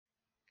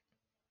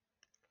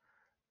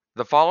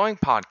The following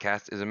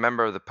podcast is a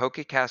member of the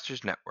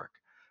Pokecasters Network.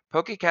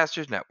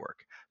 Pokecasters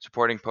Network,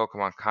 supporting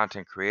Pokemon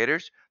content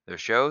creators, their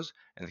shows,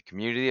 and the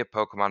community of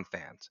Pokemon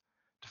fans.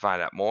 To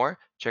find out more,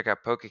 check out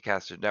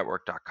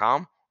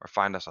PokecastersNetwork.com or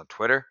find us on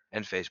Twitter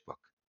and Facebook.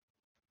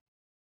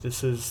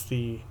 This is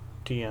the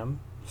DM,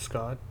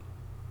 Scott,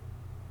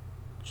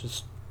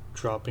 just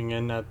dropping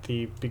in at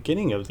the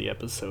beginning of the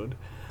episode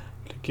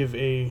to give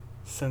a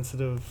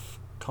sensitive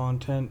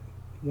content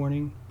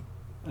warning.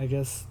 I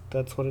guess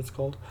that's what it's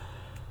called.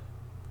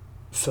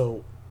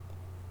 So,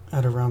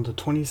 at around the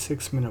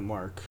 26-minute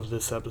mark of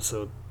this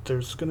episode,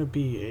 there's going to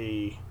be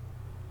a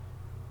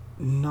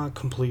not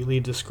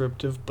completely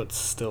descriptive, but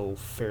still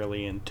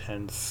fairly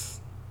intense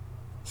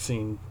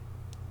scene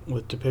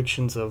with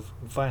depictions of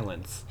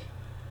violence.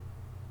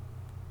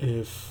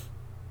 If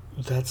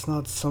that's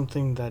not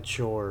something that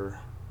you're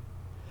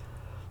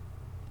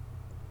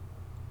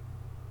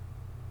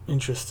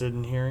interested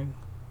in hearing,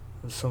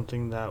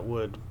 something that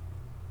would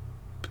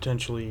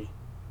potentially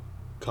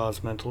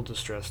cause mental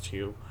distress to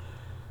you,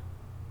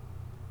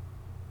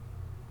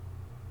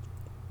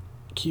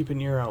 keep an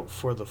ear out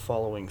for the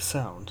following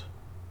sound.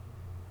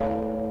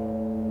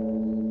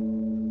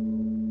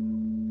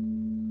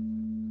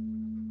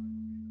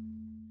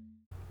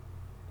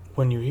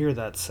 When you hear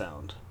that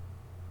sound,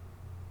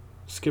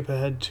 skip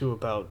ahead to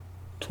about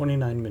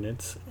 29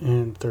 minutes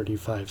and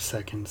 35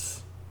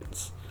 seconds,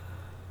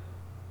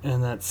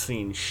 and that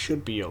scene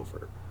should be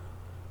over.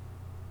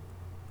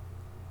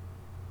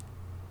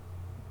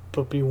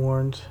 But be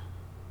warned,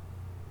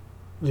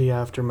 the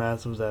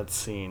aftermath of that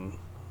scene,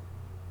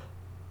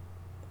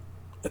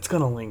 it's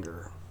gonna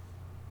linger.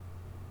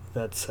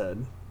 That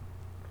said,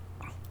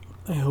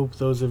 I hope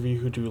those of you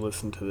who do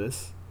listen to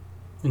this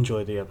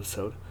enjoy the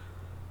episode.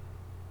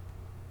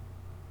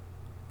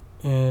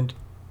 And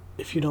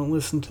if you don't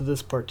listen to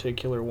this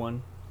particular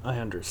one, I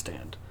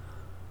understand.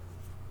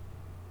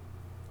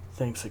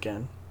 Thanks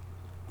again.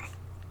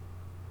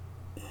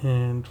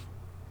 And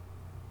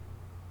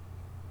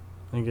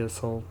I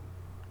guess I'll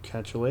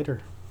catch you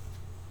later.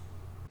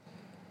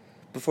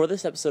 Before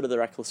this episode of The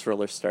Reckless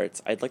Roller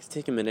starts, I'd like to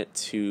take a minute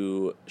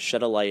to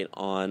shed a light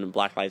on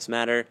Black Lives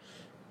Matter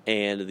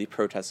and the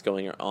protests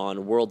going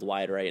on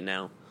worldwide right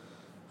now.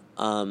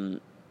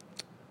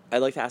 I'd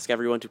like to ask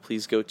everyone to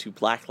please go to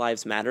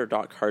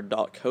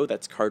blacklivesmatter.card.co.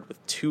 That's card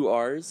with 2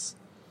 R's.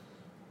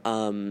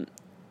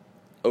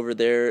 Over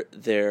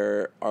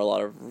there are a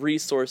lot of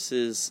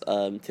resources,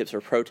 tips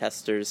for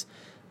protesters,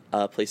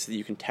 places that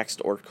you can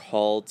text or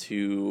call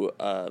to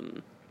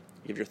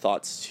give your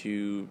thoughts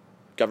to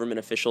government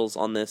officials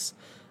on this,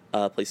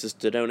 places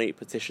to donate,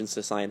 petitions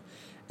to sign,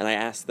 and I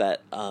ask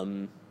that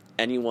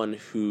anyone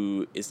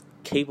who is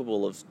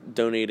capable of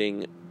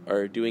donating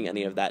or doing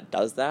any of that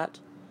does that.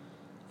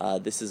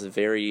 This is a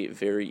very,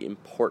 very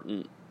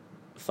important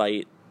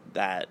fight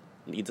that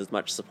needs as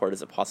much support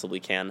as it possibly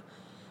can.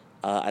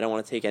 I don't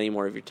want to take any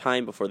more of your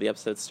time before the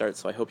episode starts,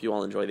 so I hope you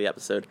all enjoy the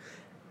episode,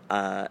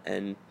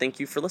 and thank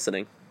you for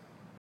listening.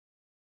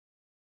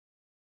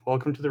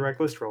 Welcome to the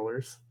Reckless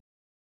Rollers.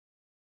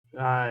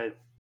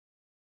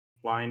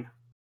 Line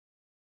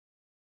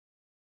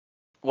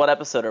What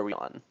episode are we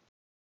on?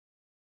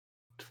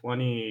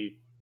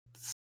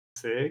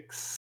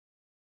 26?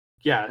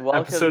 Yeah,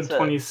 Welcome episode to-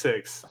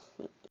 26.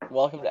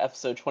 Welcome to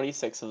episode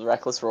 26 of The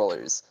Reckless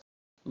Rollers.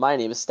 My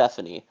name is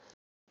Stephanie,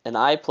 and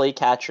I play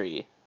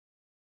Katri.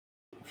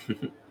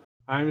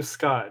 I'm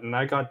Scott, and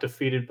I got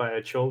defeated by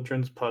a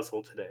children's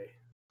puzzle today.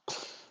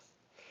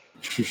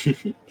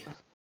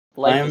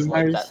 Life is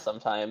like that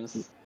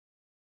sometimes.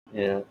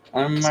 Yeah,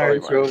 I'm Sorry,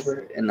 Mars Mars.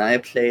 Rover, and I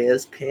play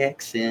as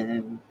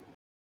Paxton.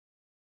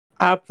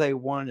 I play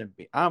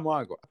Wannabe. I'm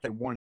Margo. I play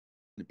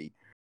Wannabe.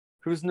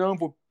 Who's known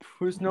for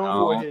his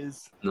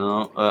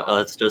No,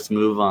 let's just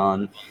move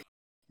on.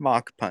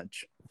 Mach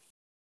Punch.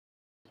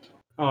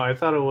 Oh, I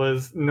thought it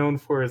was known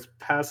for his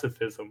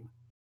pacifism.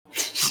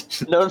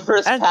 Known for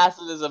his And-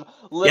 pacifism.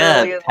 Literally,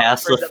 Yeah, in one of the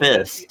first episodes,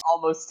 pacifist. he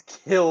almost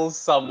kills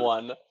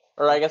someone.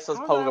 Or I guess those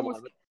How did I Pokemon,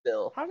 almost- but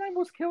still. How did I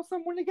almost kill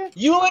someone again?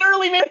 You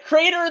literally made a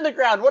crater in the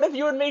ground! What if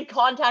you had made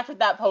contact with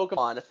that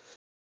Pokemon?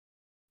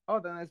 Oh,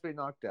 then it's been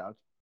knocked out.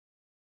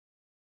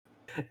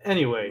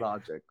 Anyway,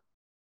 Logic.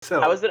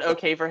 so How is it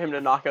okay for him to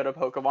knock out a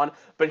Pokemon,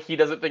 but he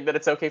doesn't think that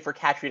it's okay for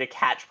Katri to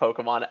catch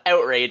Pokemon?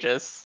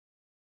 Outrageous.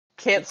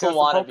 Cancel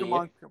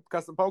Wannabe.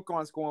 Because the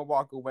Pokemon's going to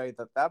walk away,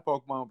 that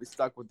Pokemon will be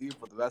stuck with you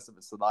for the rest of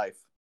its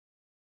life.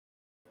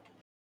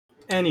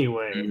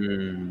 Anyway,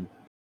 Mm.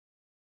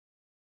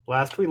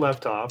 last we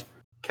left off,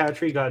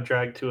 Katri got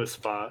dragged to a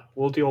spa.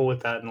 We'll deal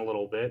with that in a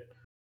little bit.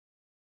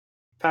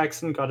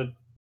 Paxton got a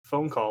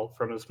phone call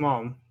from his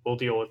mom. We'll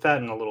deal with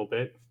that in a little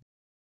bit.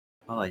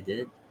 Oh, I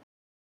did?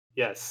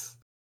 Yes.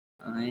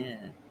 Oh,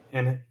 yeah.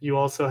 And you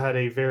also had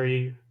a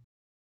very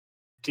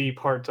deep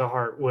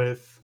heart-to-heart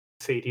with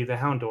Sadie the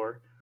Houndor.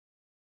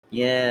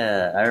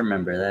 Yeah, I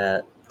remember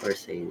that. Poor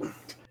Sadie.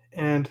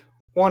 And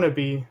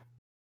Wannabe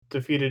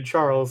defeated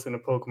Charles in a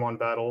Pokemon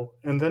battle,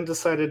 and then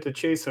decided to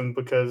chase him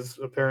because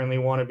apparently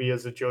Wannabe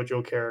is a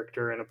JoJo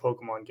character in a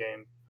Pokemon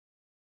game.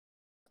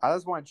 I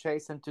just want to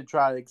chase him to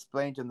try to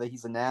explain to him that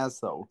he's an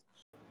asshole.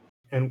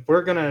 And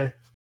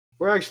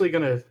we're actually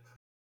gonna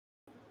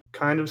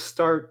kind of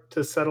start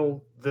to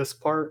settle this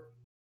part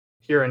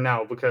here and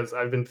now because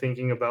I've been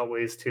thinking about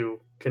ways to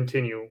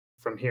continue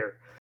from here.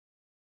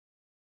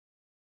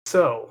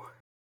 So,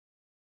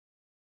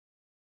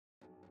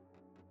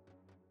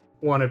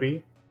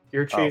 Wannabe,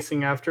 you're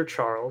chasing after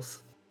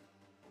Charles,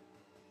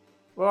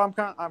 Well,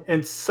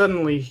 and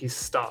suddenly he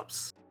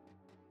stops.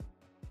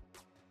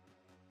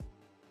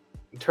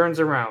 He turns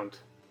around.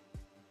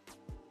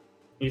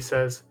 He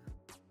says,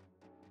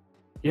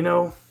 "You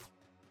know,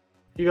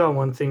 you got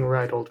one thing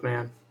right, old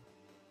man.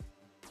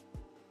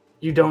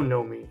 You don't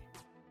know me."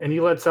 And he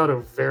lets out a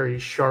very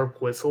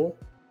sharp whistle.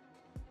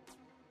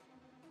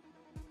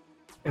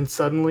 And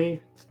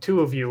suddenly, the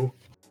two of you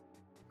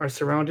are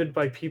surrounded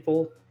by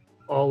people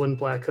all in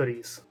black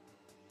hoodies.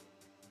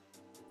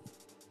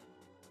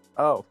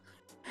 Oh.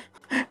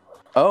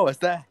 Oh, is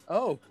that?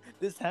 Oh,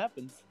 this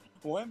happens.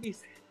 Wemby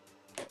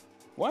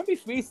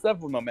frees up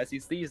with him as he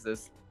sees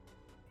this.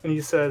 And he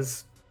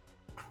says,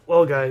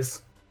 "Well,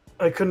 guys,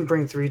 I couldn't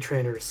bring 3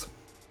 trainers,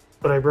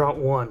 but I brought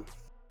 1.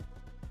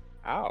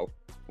 Ow.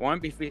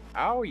 Wemby free.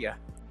 Ow, yeah.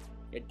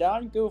 You're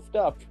done goofed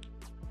up.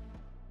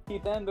 He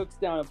then looks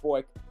down at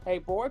Bork. Hey,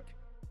 Bork,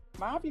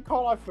 mind if you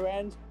call our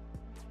friend?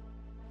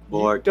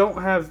 You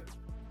don't have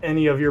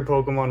any of your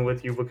Pokemon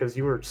with you because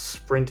you were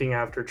sprinting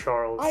after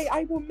Charles.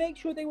 I will make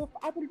sure they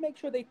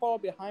follow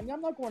behind me.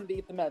 I'm not going to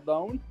leave them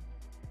alone.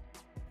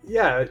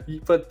 Yeah,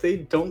 but they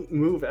don't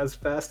move as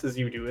fast as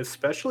you do,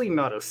 especially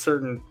not a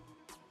certain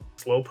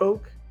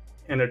Slowpoke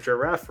and a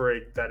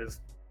Girafarig that is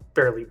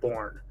barely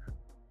born.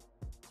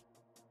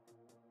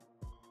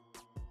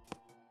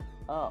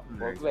 Oh,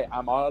 well, great.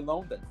 I'm all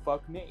alone then.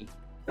 Fuck me.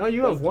 No,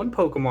 you have one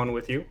Pokemon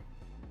with you.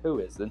 Who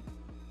is it?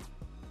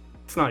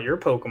 It's not your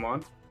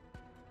Pokemon.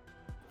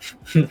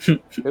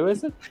 Who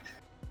is it?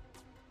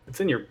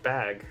 It's in your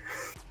bag.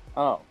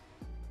 Oh.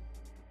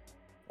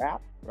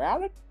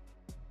 Rabbit?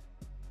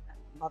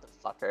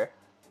 Motherfucker.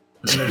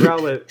 And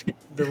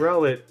the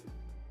Rowlet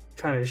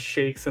kind of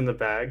shakes in the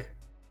bag.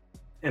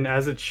 And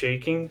as it's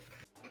shaking,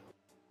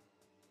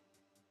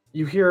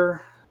 you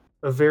hear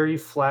a very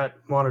flat,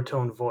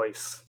 monotone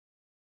voice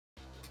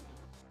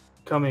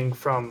coming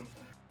from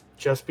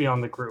just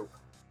beyond the group.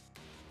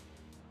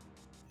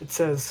 It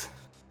says,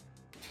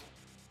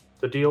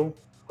 "The deal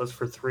was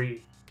for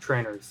 3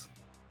 trainers.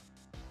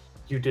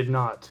 You did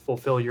not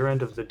fulfill your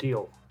end of the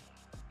deal."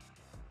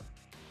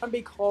 And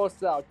because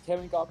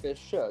Kevin got this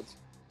shirt.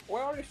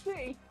 Well, you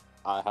see,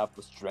 I have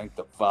the strength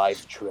of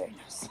 5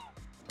 trainers.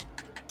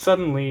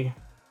 Suddenly,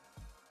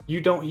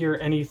 you don't hear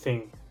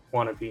anything,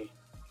 Wannabe.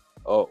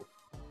 Oh.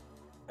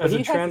 As But a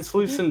he has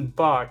translucent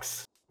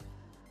box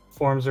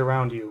forms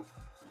around you,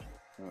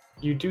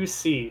 you do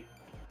see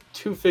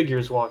 2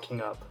 figures walking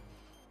up.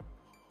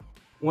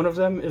 One of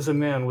them is a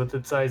man with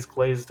its eyes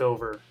glazed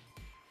over.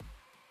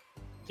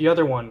 The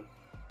other one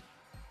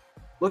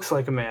looks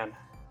like a man.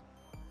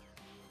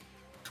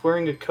 He's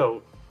wearing a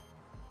coat.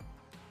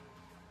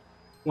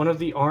 One of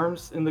the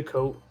arms in the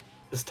coat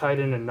is tied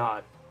in a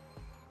knot,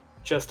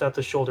 just at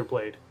the shoulder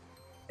blade.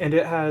 And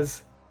it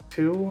has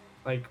 2,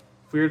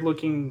 weird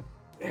looking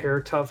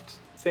hair tuft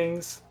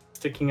things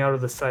sticking out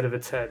of the side of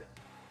its head.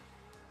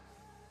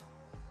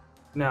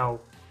 Now,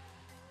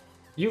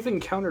 you've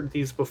encountered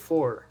these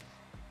before,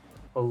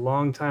 a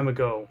long time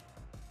ago,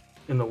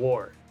 in the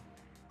war.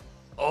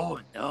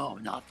 Oh no,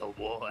 not the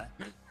war.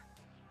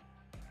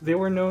 They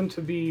were known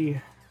to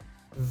be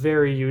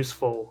very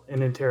useful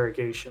in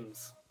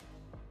interrogations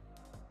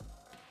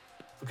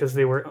because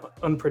they were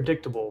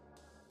unpredictable.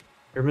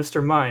 You're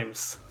Mr.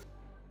 Mimes.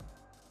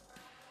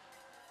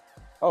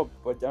 Oh,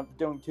 but I'm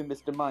doing 2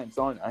 Mr. Mimes,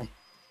 aren't I?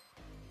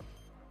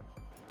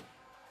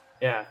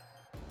 Yeah.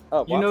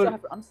 Oh, You well, know-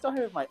 I'm still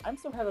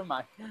having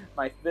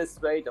my fist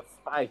ready to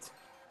fight.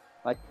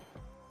 Like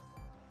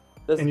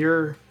this. And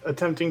you're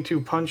attempting to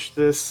punch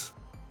this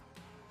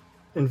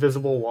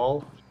invisible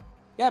wall.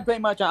 Yeah, pretty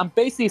much. I'm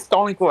basically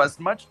stalling for as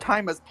much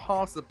time as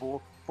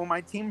possible for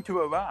my team to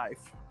arrive.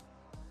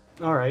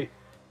 Alright.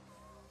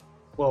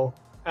 Well,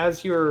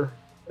 as you're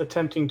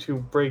attempting to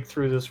break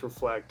through this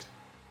reflect,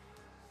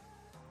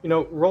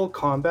 roll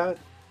combat,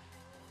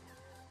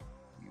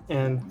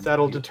 and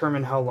that'll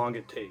determine how long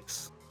it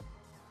takes.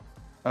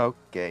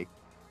 Okay.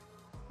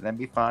 Let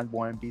me find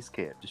Warrenby's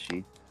character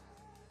sheet.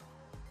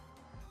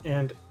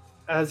 And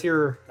as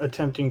you're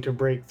attempting to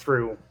break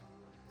through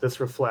this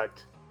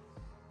reflect,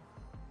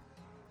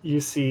 you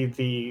see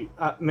the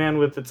man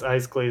with its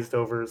eyes glazed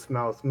over his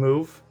mouth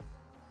move,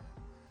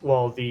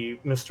 while the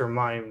Mr.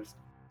 Mime's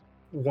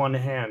one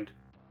hand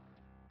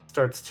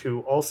starts to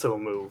also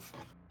move.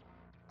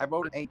 I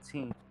rolled an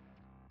 18.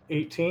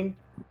 18?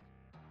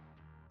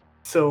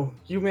 So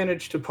you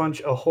manage to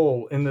punch a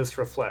hole in this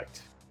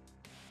reflect.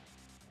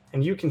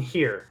 And you can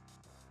hear.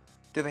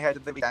 Did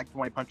they react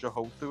when I punch a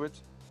hole through it?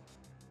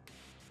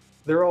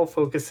 They're all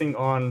focusing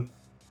on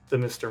the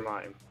Mr.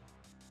 Mime.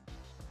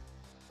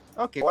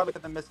 Okay, well, I look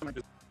at the Mr. Mime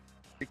just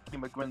give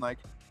him a grin like,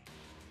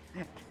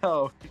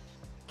 oh,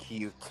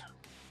 cute.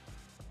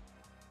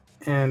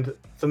 And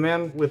the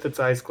man with its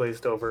eyes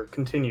glazed over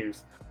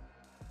continues.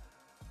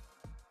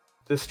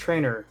 This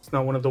trainer is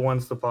not one of the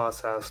ones the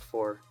boss asked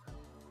for.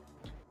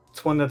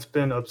 It's one that's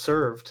been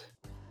observed,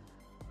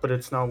 but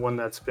it's not one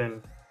that's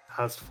been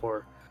asked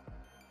for.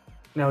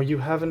 Now, you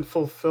haven't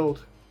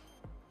fulfilled.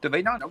 Do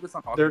they not notice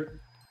I'm talking They're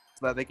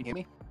so that they can hear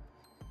me?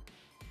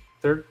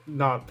 they're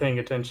not paying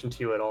attention to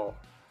you at all.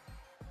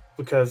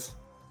 Because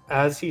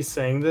as he's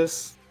saying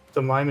this,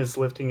 the mime is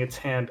lifting its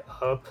hand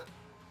up,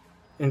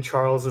 and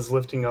Charles is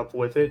lifting up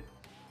with it,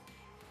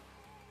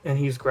 and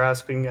he's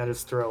grasping at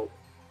his throat.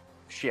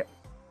 Shit.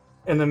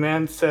 And the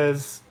man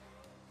says,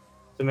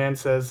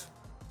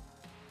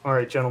 all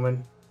right,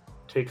 gentlemen,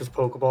 take his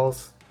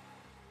Pokeballs.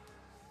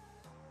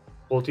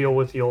 We'll deal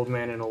with the old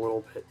man in a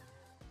little bit.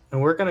 And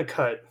we're going to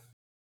cut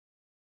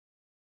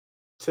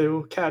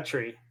to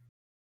Katri.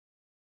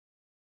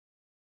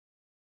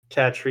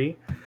 Katri,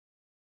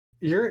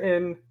 you're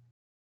in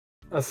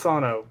a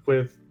sauna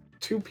with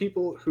two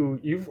people who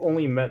you've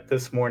only met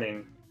this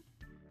morning.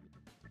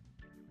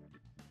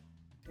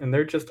 And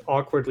they're just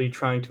awkwardly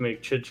trying to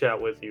make chit chat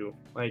with you.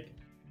 Like,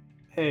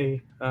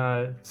 hey,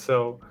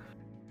 so,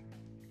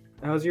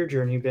 how's your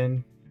journey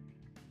been?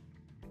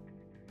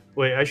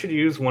 Wait, I should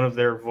use one of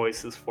their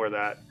voices for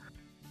that.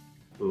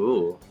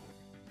 Ooh.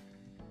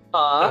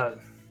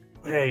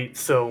 Hey,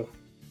 so,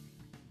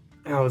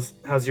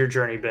 how's your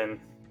journey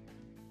been?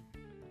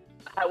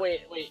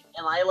 Wait.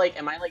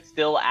 Am I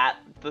still at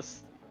this?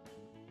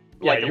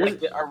 Yeah,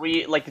 Are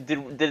we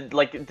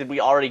did we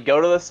already go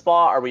to the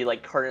spa? Are we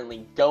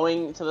currently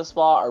going to the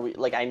spa? Are we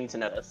I need to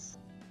know this.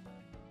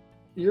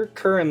 You're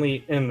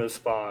currently in the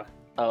spa.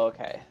 Oh,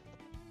 okay.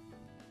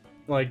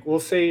 We'll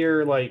say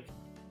you're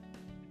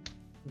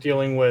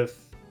dealing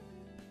with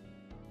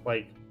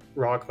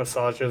rock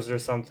massages or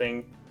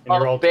something, and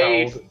you're all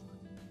base. toweled.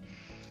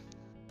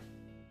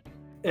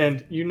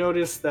 And you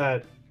notice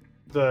that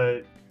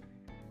the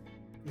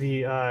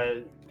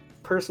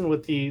person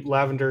with the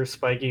lavender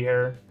spiky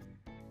hair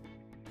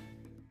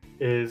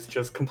is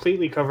just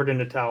completely covered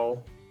in a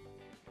towel,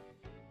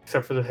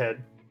 except for the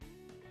head.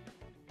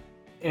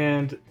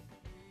 And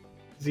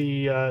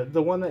the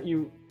one that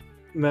you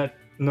met,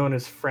 known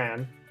as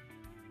Fran,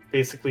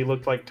 basically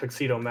looked like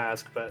Tuxedo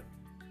Mask, but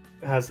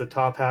has the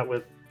top hat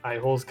with eye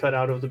holes cut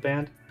out of the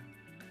band.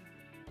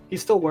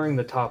 He's still wearing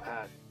the top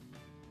hat.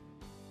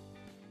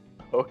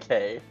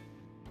 Okay.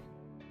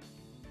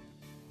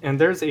 And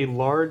there's a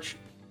large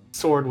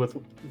sword with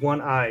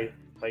one eye.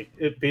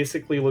 It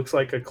basically looks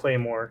like a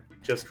claymore,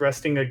 just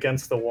resting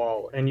against the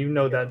wall. And you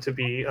know that to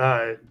be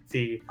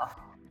the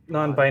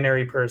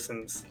non-binary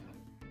person's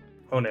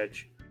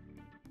Honedge.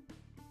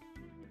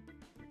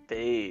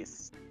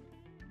 Base.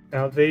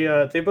 Now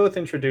they both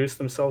introduce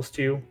themselves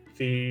to you.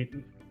 The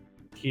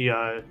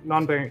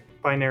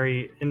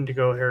non-binary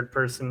indigo-haired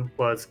person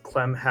was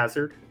Clem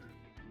Hazard,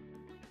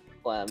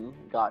 Clem.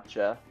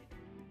 Gotcha.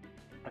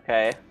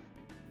 Okay.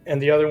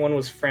 and the other one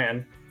was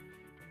Fran.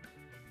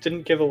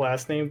 Didn't give a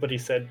last name, but he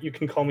said, "You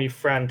can call me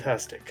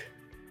Frantastic."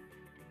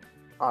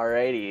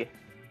 Alrighty.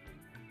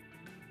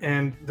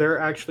 And they're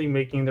actually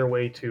making their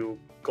way to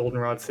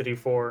Goldenrod City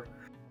for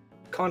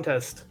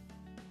contest.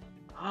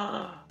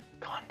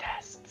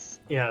 Contests.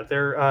 Yeah,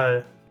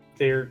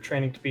 they're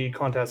training to be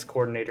contest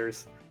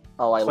coordinators.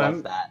 Oh, I Clem-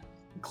 love that.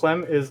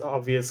 Clem is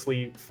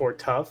obviously for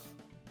tough.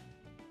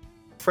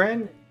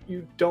 Fran,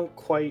 you don't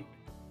quite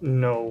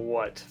know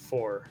what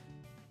for.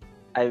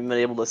 I haven't been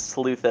able to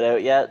sleuth it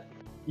out yet.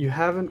 You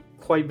haven't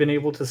quite been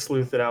able to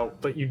sleuth it out,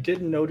 but you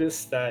did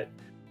notice that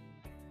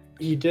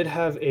he did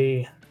have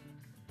a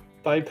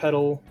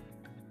bipedal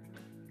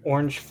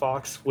orange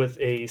fox with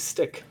a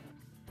stick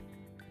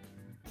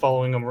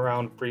following him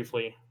around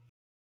briefly.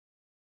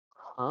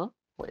 Huh?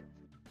 Wait.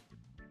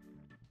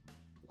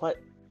 What?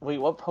 Wait,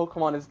 what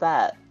Pokemon is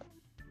that?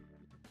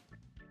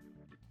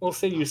 We'll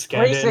say you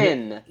scanned it.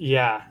 Grayson!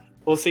 Yeah.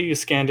 We'll say you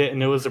scanned it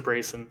and it was a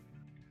Brayson.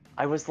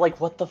 I was like,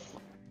 what the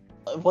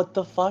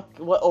fuck?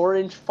 What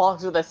orange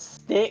fox with a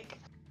stick?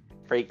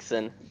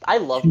 Brayson. I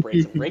love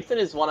Brayson. Brayson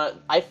is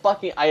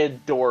I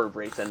adore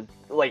Brayson.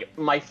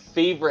 My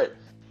favorite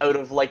out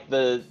of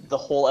the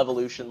whole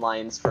evolution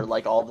lines for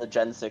all the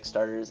Gen 6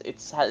 starters.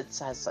 It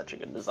has such a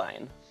good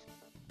design.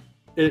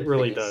 It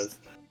really Base.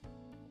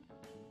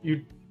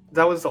 does.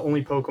 That was the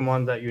only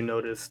Pokemon that you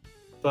noticed.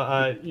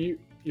 But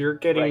you're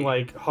getting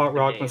Right. hot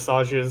rock name.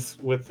 massages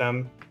with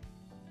them.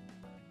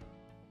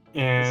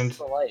 This And is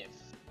the life.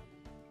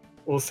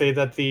 we'll say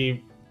that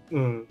the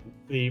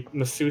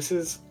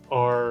masseuses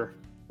are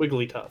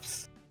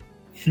Wigglytuffs.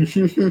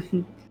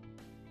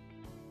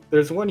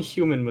 There's one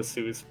human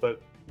masseuse,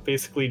 but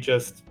basically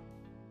just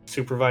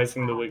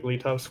supervising the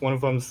Wigglytuffs. One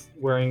of them's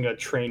wearing a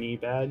trainee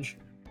badge.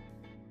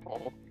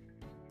 Oh.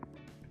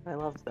 I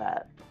love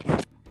that.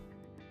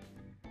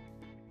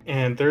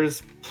 And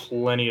there's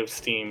plenty of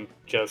steam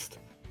just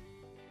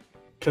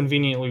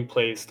conveniently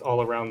placed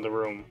all around the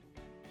room.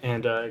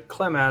 And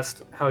Clem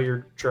asked how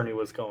your journey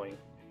was going.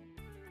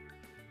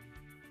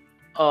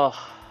 Oh.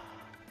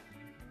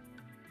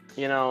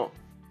 You know,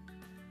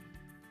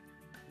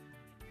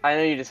 I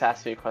know you just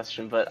asked me a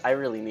question, but I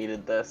really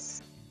needed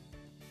this.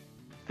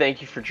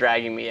 Thank you for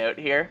dragging me out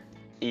here,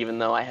 even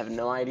though I have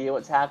no idea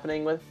what's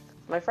happening with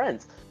my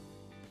friends.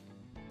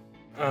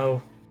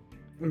 Oh,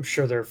 I'm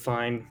sure they're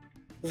fine.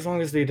 As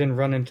long as they didn't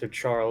run into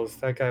Charles.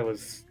 That guy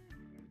was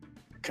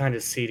kind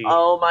of seedy.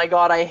 Oh my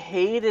god, I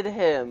hated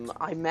him.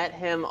 I met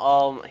him.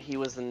 He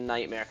was a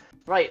nightmare.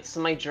 Right, so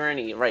my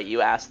journey. Right,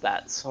 you asked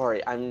that.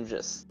 Sorry, I'm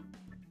just.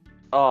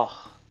 Oh,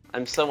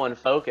 I'm so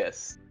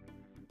unfocused.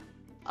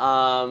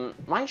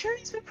 My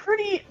journey's been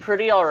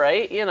pretty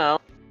alright, you know.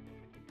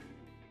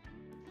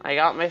 I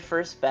got my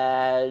first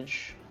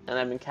badge, and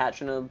I've been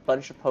catching a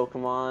bunch of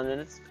Pokemon, and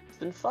it's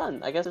been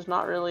fun. I guess there's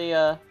not really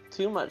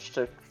too much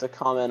to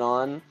comment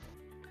on.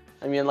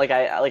 I mean,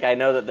 I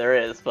know that there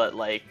is, but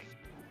like,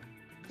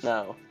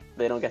 no,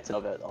 they don't get to know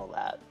about all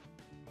that.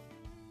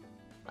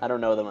 I don't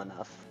know them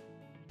enough.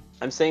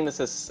 I'm saying this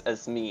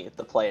as me,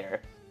 the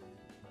player.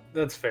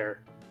 That's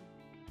fair.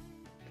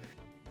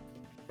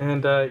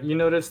 And you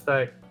notice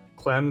that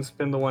Clem's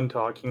been the one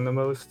talking the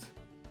most.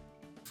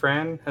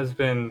 Fran has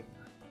been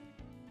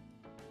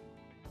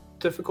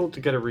difficult to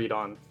get a read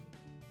on.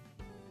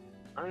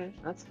 All right,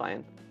 that's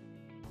fine.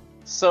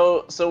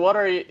 So what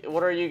are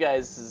you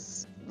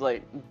guys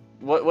like?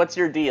 What's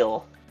your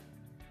deal?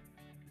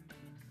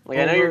 Like,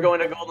 I know you're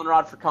going to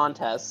Goldenrod for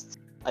contests.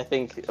 I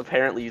think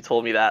apparently you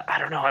told me that. I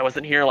don't know. I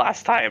wasn't here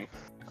last time.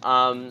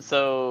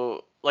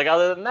 So like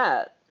other than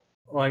that,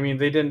 Well, I mean,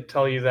 they didn't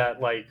tell you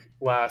that like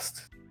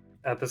last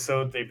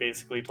episode. They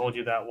basically told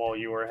you that while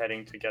you were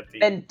heading to get the.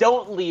 then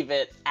don't leave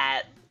it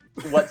at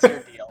what's your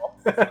deal.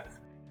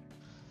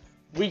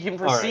 We can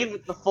proceed right.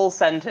 with the full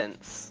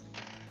sentence.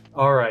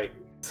 All right.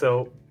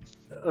 So,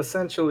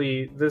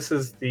 essentially, this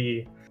is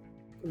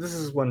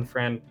when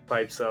Fran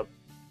pipes up.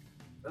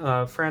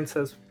 Fran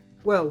says,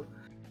 "Well,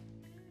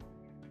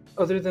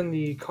 other than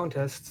the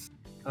contests,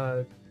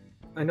 I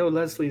know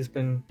Leslie's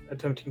been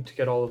attempting to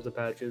get all of the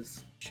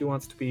badges. She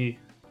wants to be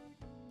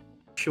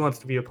a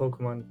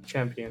Pokemon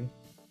champion.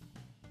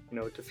 You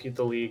know, defeat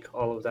the league,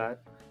 all of that."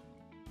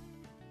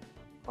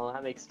 Well,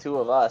 that makes two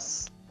of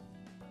us.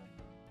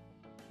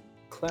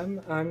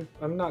 Clem,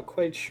 I'm not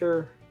quite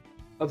sure.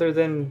 Other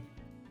than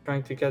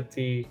trying to get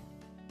the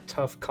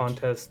tough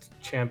contest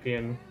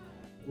champion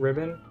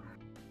ribbon,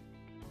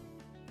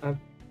 I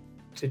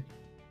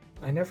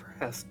never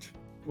asked.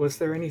 Was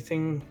there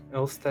anything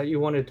else that you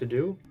wanted to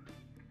do?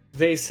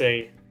 They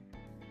say,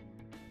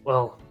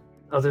 well,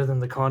 other than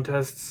the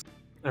contests,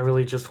 I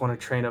really just want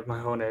to train up my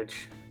own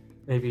edge.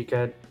 Maybe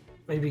get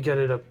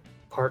it a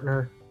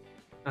partner.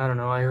 I don't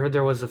know. I heard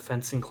there was a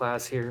fencing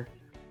class here.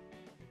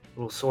 A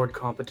little sword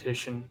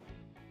competition.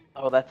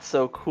 Oh, that's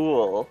so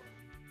cool.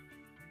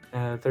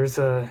 There's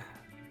a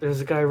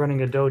guy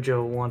running a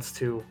dojo who wants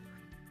to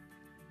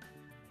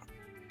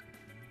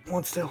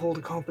hold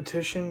a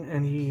competition,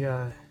 and he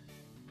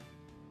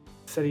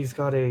said he's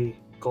got a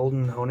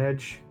golden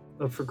Honedge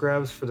up for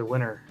grabs for the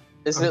winner.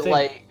 Is it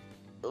like?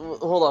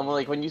 Hold on,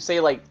 like when you say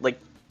like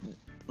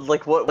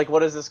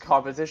what is this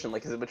competition?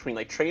 Like, is it between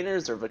like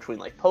trainers or between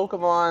like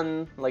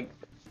Pokemon? Like,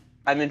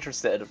 I'm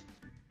interested.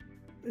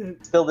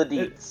 Spill the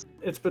deets.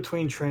 It's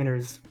between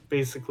trainers,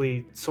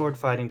 basically sword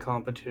fighting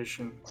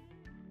competition.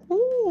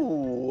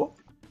 Ooh,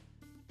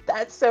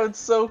 that sounds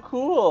so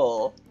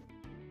cool.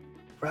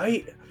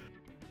 Right?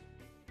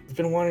 I've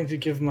been wanting to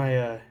give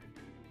my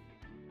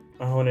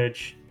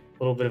Honedge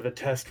a little bit of a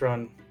test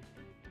run.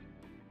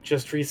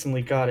 Just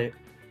recently got it,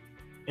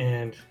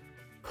 and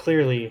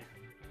clearly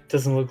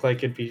doesn't look like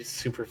it'd be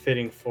super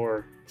fitting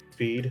for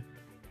speed.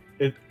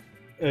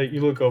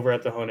 You look over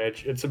at the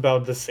Honedge, it's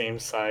about the same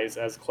size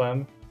as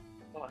Clem.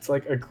 It's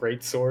like a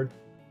great sword.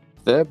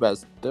 They're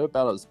about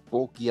as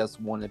bulky as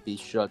wannabe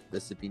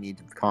shirtless if you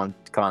need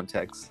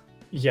context.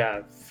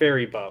 Yeah,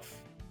 very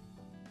buff.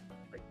 Oh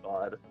my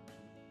god.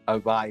 A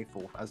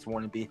rival, as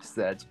wannabe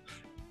said.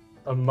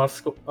 A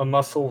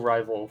muscle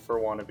rival for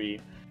wannabe.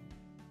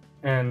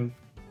 And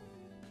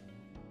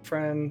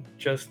Fran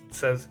just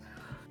says,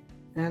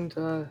 and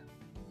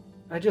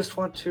I just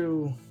want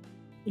to,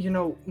 you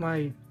know,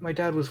 my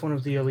dad was one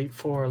of the Elite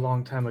Four a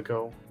long time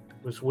ago.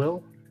 It was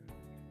Will?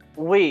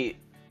 Wait,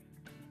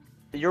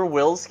 you're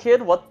Will's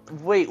kid? What?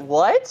 Wait,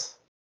 what?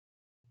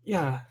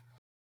 Yeah.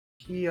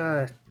 He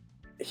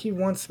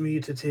wants me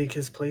to take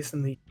his place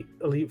in the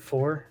Elite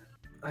Four.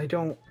 I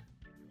don't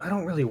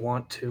really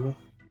want to.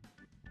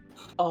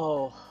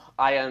 Oh,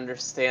 I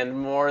understand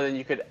more than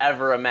you could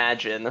ever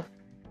imagine.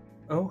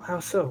 Oh, how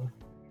so?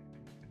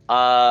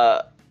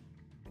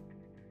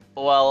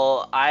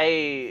 Well,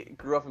 I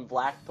grew up in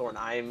Blackthorn.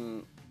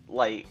 I'm,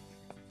 like,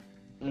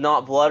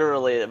 not blood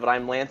related, but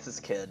I'm Lance's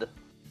kid.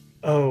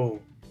 Oh,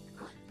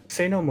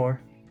 say no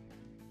more.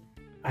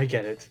 I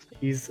get it.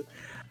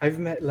 I've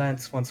met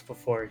Lance once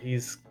before.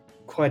 He's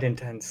quite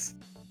intense.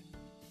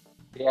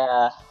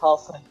 Yeah, I'll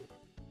say.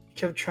 He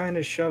kept trying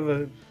to shove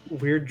a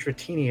weird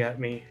Dratini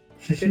at me.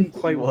 I didn't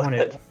quite want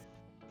it.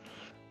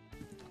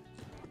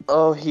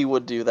 Oh, he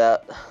would do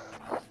that.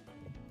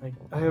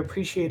 I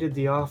appreciated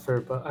the offer,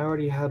 but I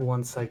already had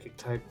one psychic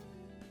type.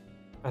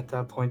 At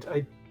that point,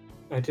 I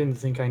didn't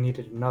think I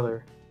needed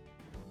another.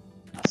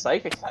 A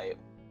psychic type.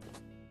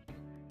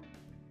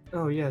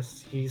 Oh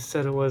yes, he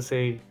said it was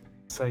a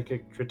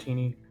psychic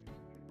Dratini.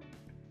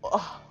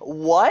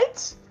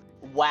 What?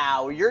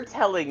 Wow, you're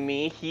telling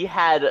me he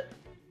had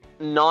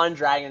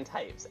non-dragon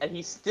types, and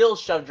he still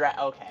shoved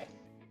Okay.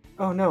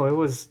 Oh no, it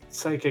was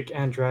psychic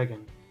and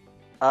dragon.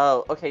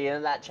 Oh, okay, yeah,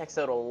 that checks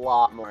out a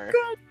lot more.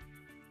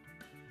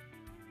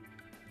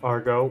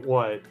 Argo,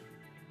 what?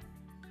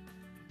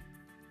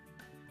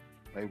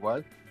 Wait,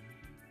 what?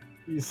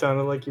 You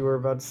sounded like you were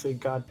about to say,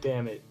 "God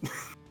damn it."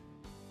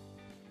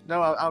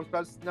 No, I was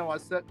about to. No, I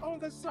said, "Oh,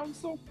 that sounds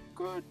so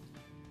good.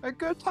 A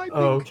good typing."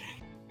 Oh, okay.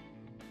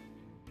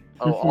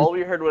 Oh, all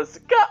we heard was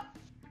Gah!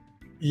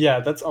 Yeah,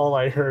 that's all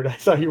I heard. I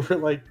thought you were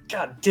like,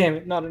 "God damn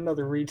it, not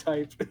another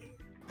retype."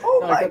 Oh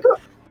Now my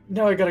god!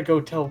 Now I gotta go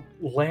tell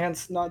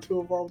Lance not to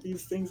evolve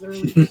these things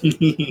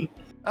early.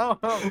 Oh,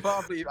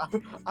 probably.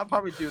 I'll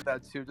probably do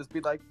that too. Just be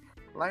like,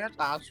 Lance,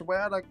 I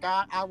swear to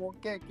God, I will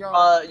kick your.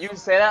 You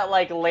say that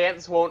like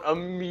Lance won't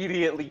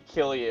immediately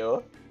kill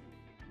you.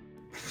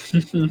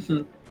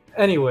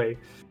 Anyway,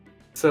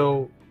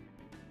 so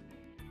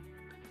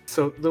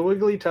the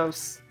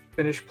Wigglytuffs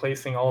finish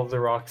placing all of the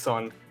rocks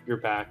on your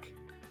back,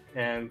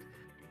 and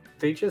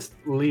they just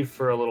leave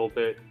for a little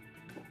bit.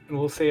 And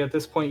we'll say at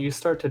this point you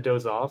start to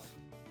doze off,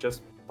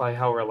 just by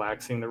how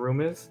relaxing the room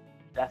is.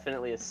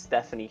 Definitely a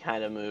Stephanie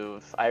kind of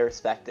move. I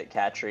respect it,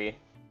 Katri.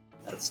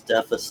 That's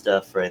Steph of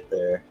stuff right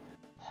there.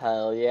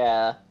 Hell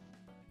yeah.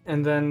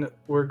 And then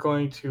we're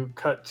going to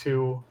cut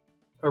to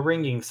a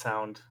ringing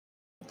sound,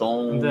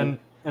 Don't.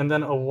 and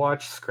then a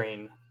watch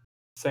screen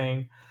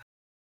saying,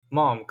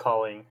 "Mom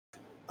calling."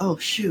 Oh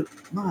shoot,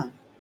 Mom.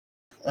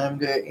 I'm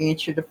gonna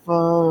answer the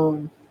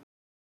phone.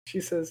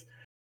 She says,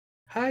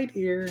 "Hi,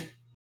 dear.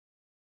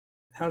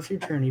 How's your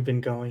journey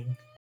been going?"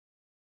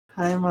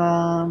 Hi,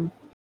 Mom.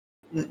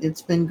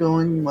 It's been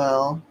going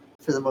well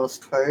for the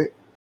most part.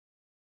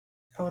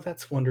 Oh,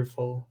 that's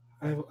wonderful.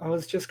 I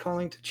was just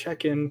calling to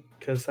check in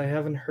because I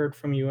haven't heard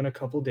from you in a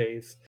couple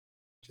days.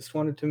 Just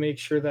wanted to make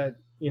sure that,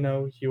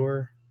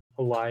 you're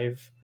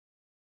alive.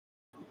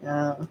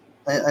 Yeah,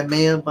 I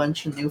made a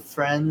bunch of new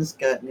friends,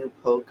 got new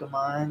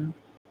Pokemon,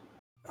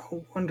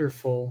 Oh,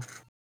 wonderful.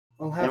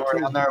 I'll and have we're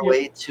to. on our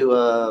way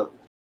to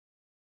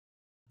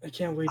I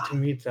can't wait to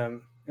meet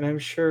them. And I'm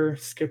sure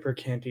Skipper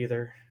can't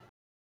either.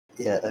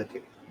 Yeah,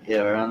 okay.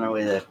 Yeah, we're on our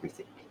way to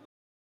everything.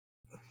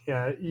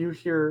 Yeah, you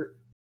hear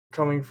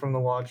coming from the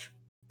watch,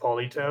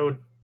 "Polly Toad.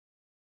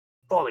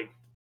 Polly."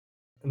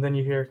 And then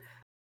you hear,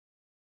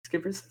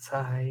 "Skipper says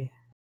hi."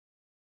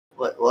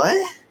 What?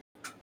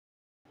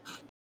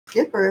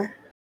 Skipper?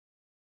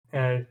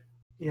 And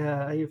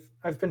yeah,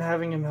 I've been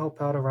having him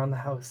help out around the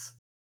house.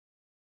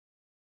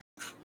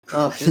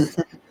 Oh,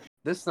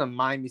 This is a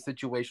mind me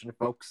situation,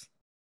 folks.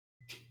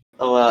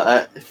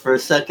 oh. For a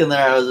second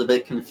there, I was a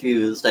bit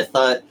confused. I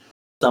thought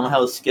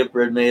somehow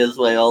Skipper had made his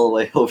way all the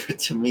way over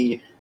to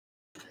me.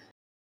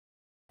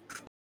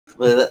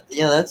 But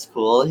yeah, that's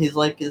cool. He's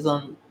like his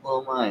own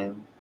little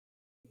mime.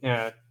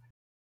 Yeah,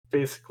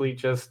 basically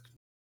just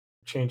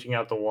changing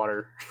out the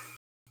water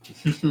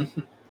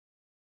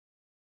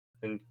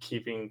and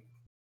keeping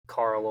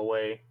Carl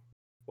away.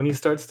 When he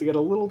starts to get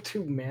a little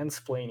too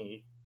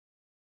mansplainy,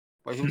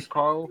 Wait, who's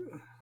Carl?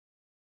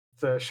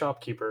 the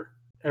shopkeeper,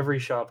 every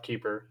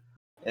shopkeeper,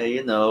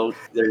 Yeah,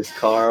 there's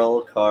Carl,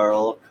 and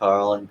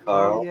Oh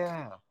Carl,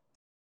 yeah.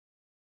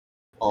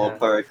 all Yeah.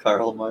 part of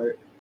Carl Mart.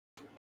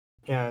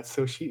 yeah.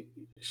 So she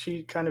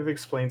kind of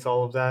explains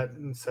all of that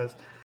and says,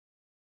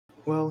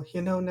 "Well,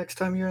 next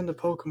time you're in the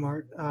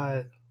Pokemart,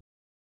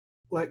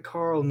 let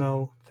Carl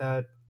know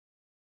that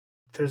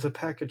there's a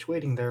package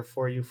waiting there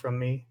for you from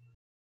me."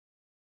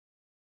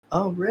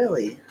 Oh,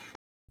 really?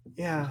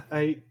 Yeah,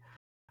 I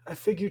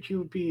figured you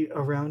would be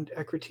around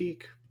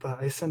Ekritique, but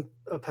I sent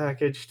a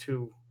package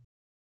to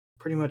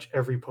pretty much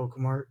every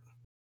Pokemart.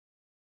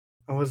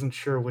 I wasn't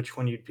sure which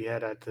one you'd be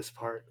at this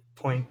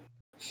point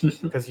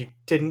because you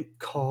didn't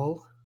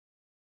call.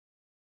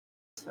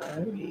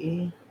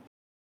 Sorry.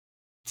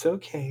 It's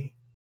okay.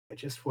 I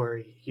just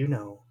worry.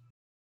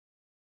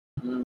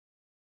 Mm.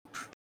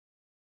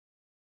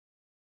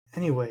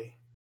 Anyway,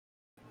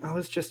 I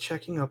was just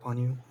checking up on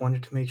you.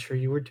 Wanted to make sure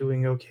you were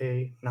doing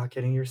okay, not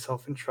getting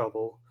yourself in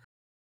trouble.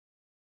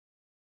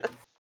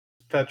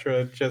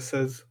 Petra just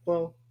says,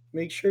 "Well,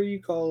 make sure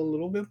you call a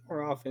little bit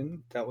more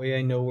often. That way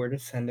I know where to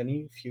send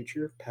any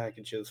future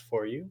packages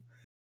for you."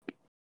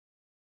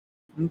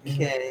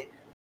 Okay.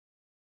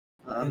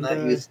 I'm And not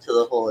used to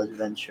the whole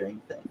adventuring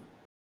thing.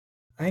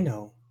 I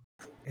know.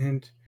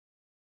 And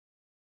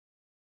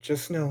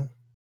just know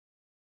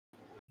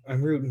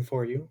I'm rooting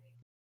for you.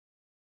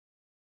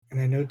 And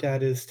I know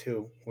Dad is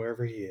too,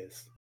 wherever he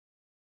is.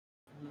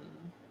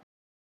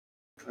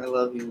 I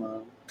love you,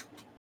 Mom.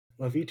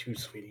 Love you too,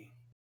 sweetie.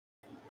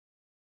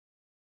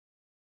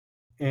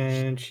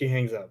 And she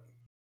hangs up.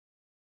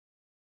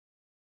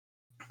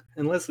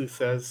 And Leslie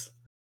says,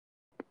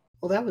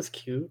 "Well, that was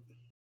cute.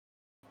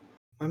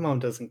 My mom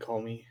doesn't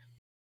call me."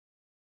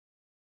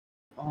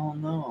 Oh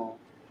no.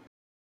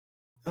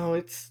 Oh,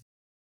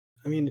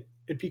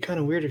 it'd be kind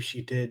of weird if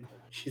she did.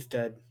 She's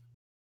dead.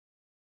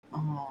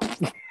 Oh,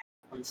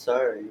 I'm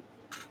sorry.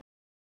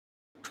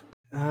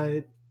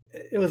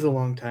 It was a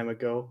long time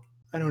ago.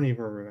 I don't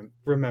even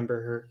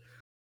remember her.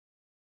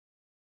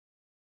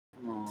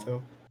 Oh.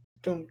 So,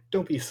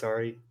 don't be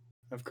sorry.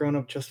 I've grown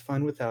up just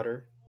fine without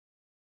her.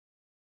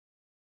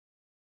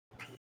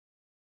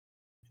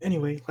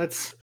 Anyway,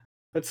 let's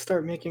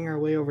start making our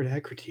way over to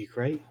Head Critique,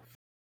 right?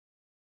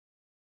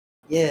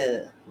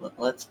 Yeah,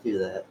 let's do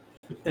that.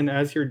 And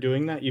as you're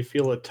doing that, you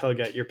feel a tug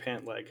at your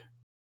pant leg.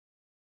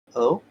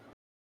 Oh?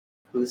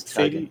 Who's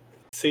tugging?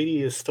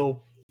 Sadie is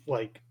still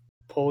like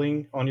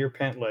pulling on your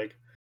pant leg,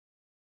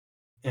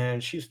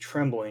 and she's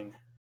trembling.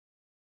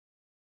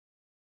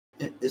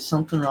 Is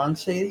something wrong,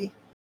 Sadie?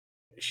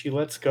 She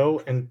lets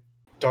go and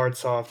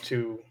darts off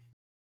to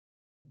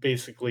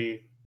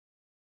basically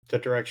the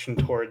direction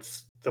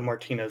towards the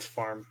Martinez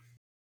farm.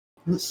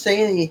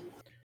 Sadie!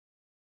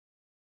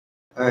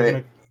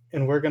 Alright.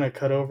 We're gonna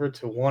cut over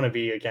to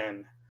Wannabe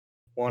again.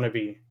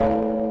 Wannabe.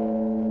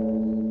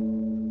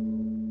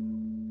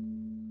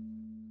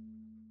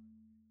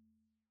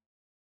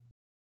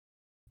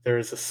 There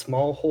is a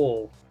small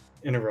hole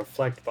in a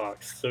reflect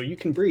box, so you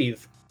can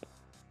breathe.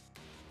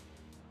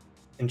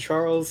 And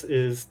Charles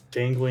is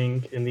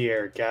dangling in the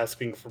air,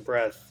 gasping for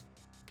breath,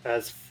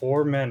 as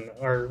 4 men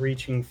are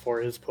reaching for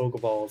his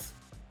Pokeballs.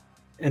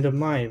 And a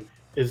mime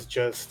is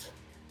just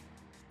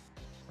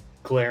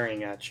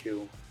glaring at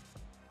you.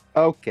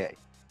 Okay.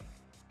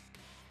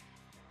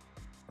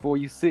 For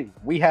you see,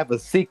 we have a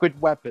secret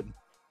weapon.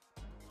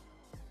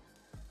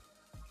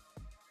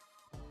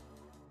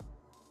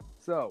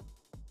 So,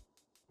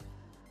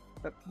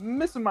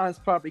 Mr. Mine's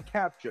probably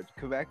captured,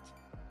 correct?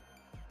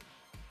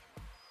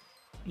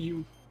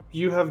 You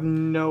have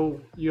no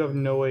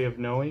way of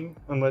knowing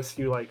unless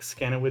you like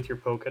scan it with your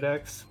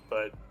Pokedex,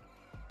 but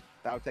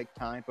That'll take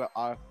time, but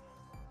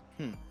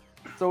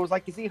So it's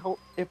like, is he?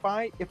 If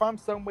I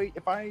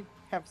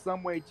have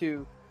some way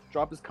to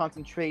drop his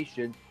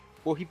concentration,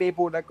 will he be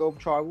able to let go of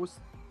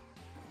Charles?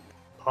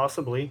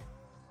 possibly.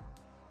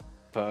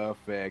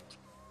 Perfect.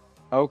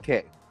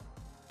 Okay.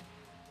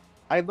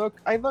 I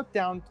look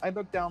down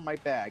my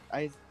bag.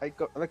 I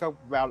go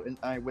around and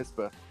I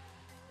whisper,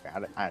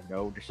 I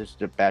know this is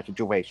a bad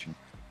situation.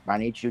 I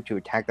need you to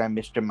attack that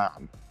Mr.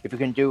 Mime. If you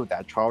can do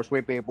that, Charles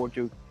will be able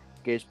to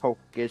get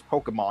his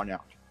Pokemon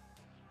out.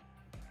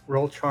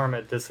 Roll charm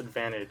at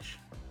disadvantage.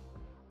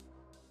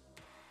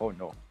 Oh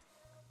no.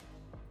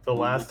 The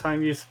last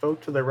time you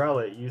spoke to the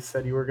Rowlet, you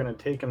said you were going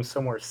to take him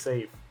somewhere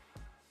safe.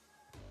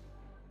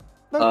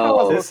 Look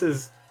how I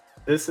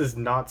This is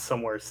not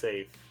somewhere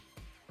safe.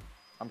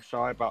 I'm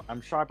sorry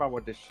about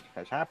what this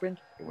has happened.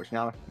 It was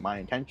not my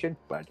intention,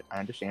 but I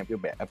understand you're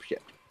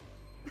upset.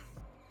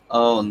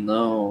 Oh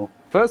no.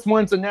 First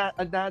one's a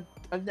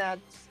nat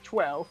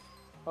 12.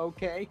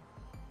 Okay.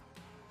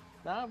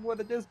 Now with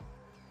a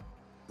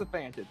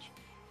disadvantage.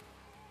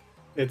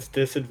 It's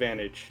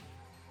disadvantage.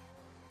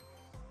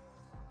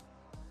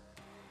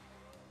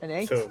 An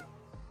 8? So,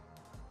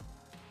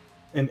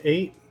 an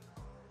 8.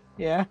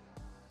 Yeah.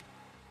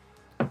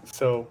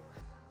 So,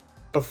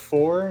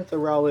 before the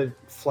Rowlet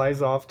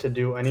flies off to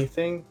do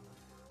anything,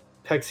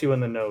 pecks you in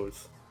the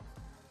nose.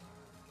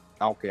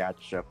 Okay, I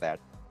deserve that.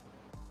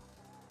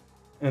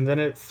 And then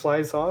it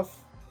flies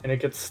off, and it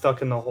gets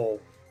stuck in the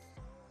hole.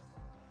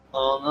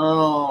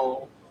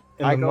 Oh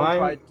And I go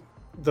try.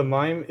 the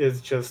mime is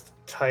just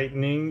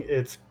tightening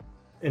its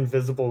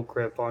invisible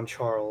grip on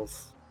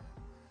Charles.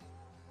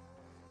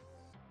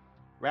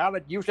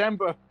 Rowlet, use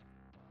Ember.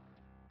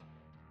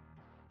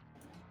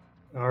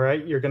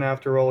 Alright, you're gonna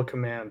have to roll a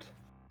command.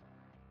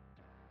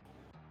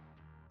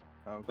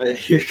 no. Okay.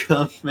 But you're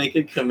gonna make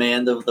a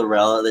command of the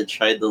Rowlet that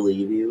tried to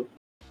leave you?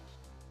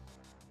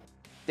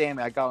 Damn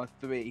it, I got a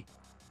 3.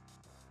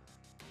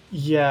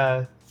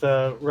 Yeah,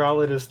 the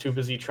Rowlet is too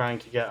busy trying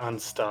to get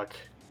unstuck.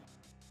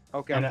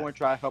 Okay, And I'm going to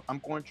try help. I'm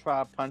going to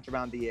try punch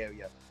around the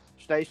area.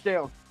 Stay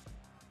still.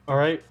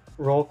 Alright,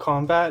 roll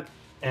combat,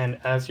 and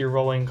as you're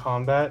rolling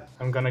combat,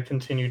 I'm gonna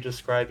continue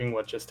describing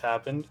what just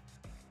happened.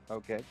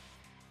 Okay.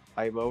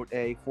 I rolled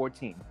a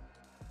 14.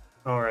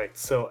 Alright,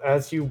 so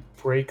as you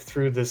break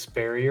through this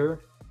barrier,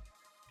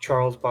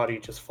 Charles' body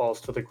just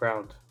falls to the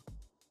ground.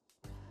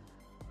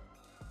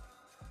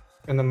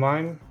 And the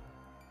mime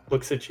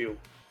looks at you.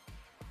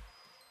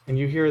 And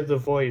you hear the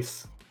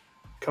voice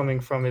coming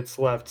from its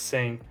left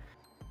saying,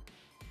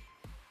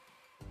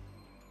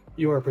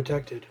 "You are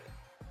protected.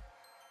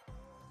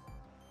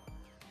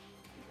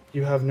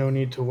 You have no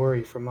need to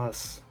worry from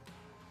us.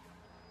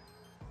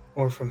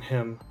 Or from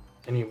him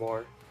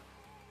anymore.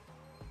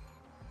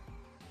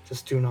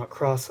 Just do not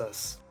cross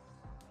us."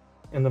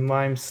 And the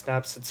mime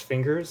snaps its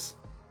fingers,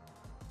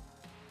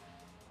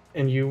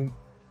 and you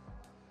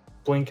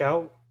blink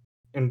out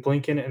and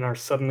blink in and are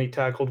suddenly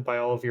tackled by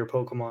all of your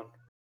Pokemon.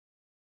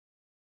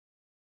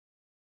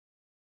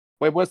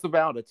 Wait, what's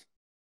about it?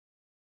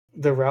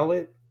 The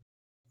Rowlet,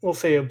 we'll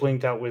say it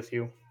blinked out with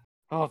you.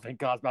 Oh, thank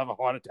God, I'm having a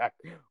heart attack.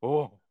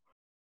 Oh.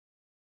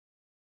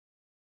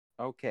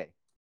 Okay.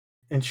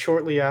 And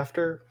shortly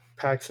after,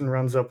 Paxton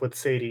runs up with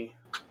Sadie.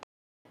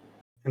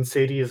 And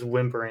Sadie is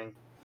whimpering.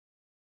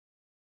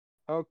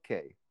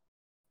 Okay.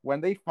 When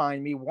they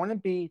find me,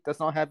 Wannabe does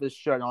not have his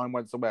shirt on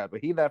whatsoever.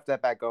 He left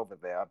that back over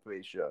there, I'm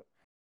pretty sure.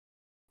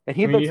 And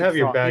he I mean, looks you have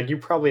your exhausted. bag. You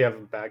probably have a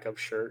backup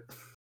shirt.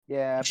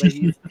 Yeah, but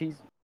he's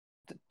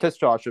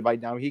testosterone right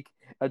now. He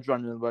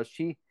adrenaline rush.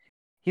 He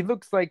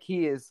looks like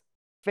he is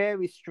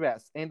very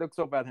stressed, and looks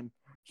over at him.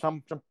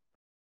 Some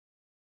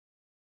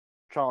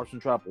Charles in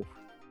trouble.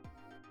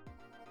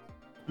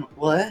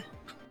 What?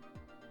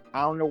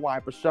 I don't know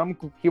why, but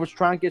he was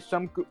trying to get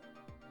some group.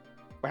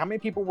 How many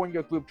people were in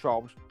your group,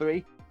 Charles?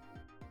 3?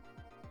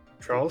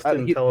 Charles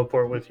didn't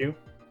teleport with you.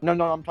 No,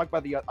 I'm talking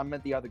about I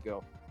meant the other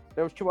girl.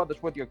 There was 2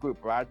 others with your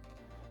group, right?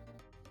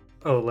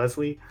 Oh,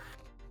 Leslie.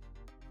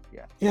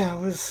 Yeah. Yeah,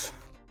 it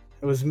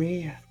was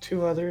me,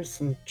 2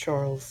 others, and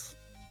Charles.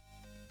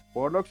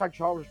 Well, it looks like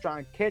Charles is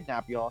trying to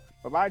kidnap y'all,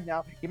 but right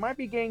now he might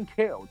be getting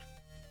killed.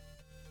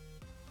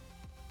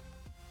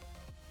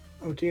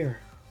 Oh dear.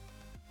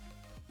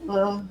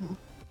 Well,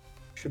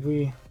 Should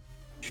we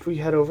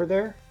head over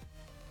there?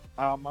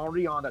 I'm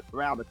already on that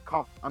route.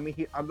 I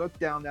mean, I looked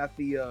down at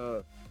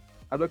the.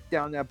 I looked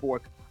down at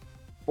Bork.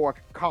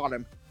 Bork caught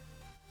him.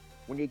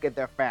 We need to get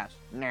there fast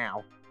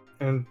now.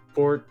 And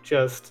Bort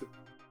just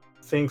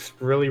thinks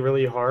really,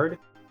 really hard.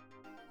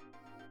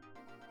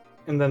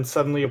 And then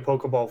suddenly a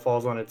Pokeball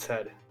falls on its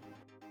head.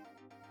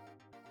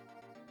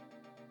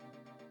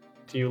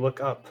 Do you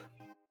look up?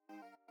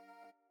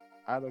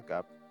 I look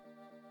up.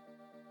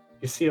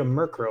 You see a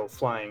Murkrow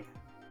flying.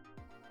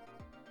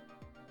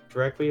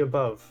 Directly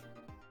above.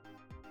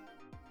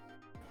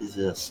 is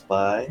it a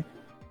spy?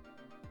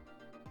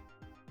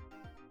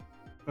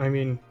 I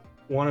mean,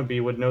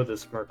 Wannabe would know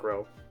this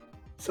Murkrow.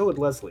 So would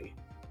Leslie.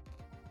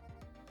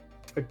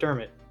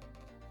 McDermott.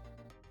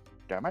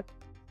 Damn it.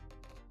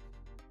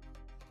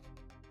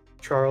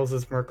 Charles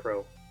is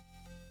Murkrow.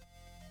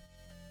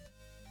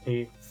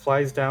 He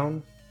flies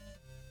down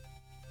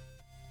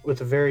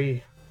with a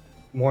very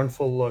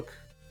mournful look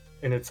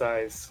in its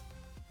eyes.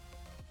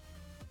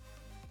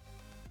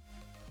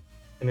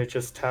 And it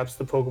just taps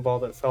the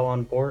Pokeball that fell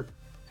on Bort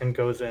and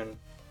goes in.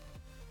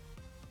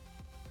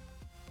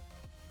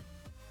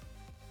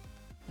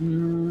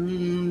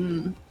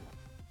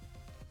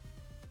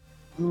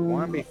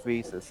 Wannabe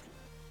freezes.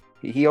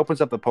 He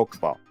opens up the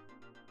Pokeball.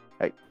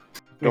 Hey,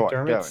 go on,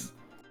 McDermott's.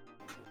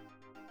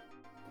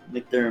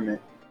 McDermott.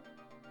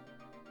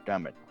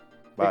 damn it.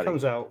 It Buddy,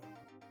 comes out.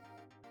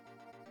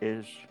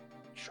 is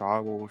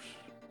Charles.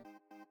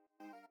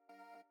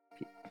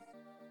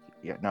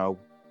 Yeah, no.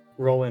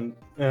 Roll in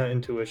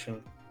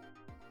intuition.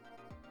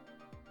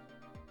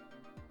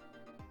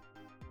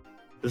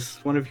 This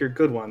is one of your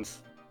good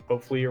ones.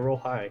 Hopefully you roll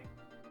high.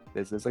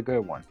 This is a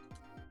good one.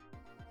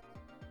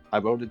 I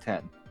rolled a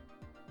 10.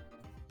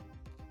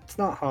 It's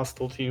not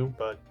hostile to you,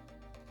 but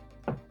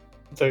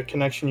the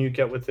connection you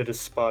get with it is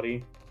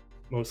spotty,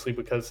 mostly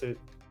because it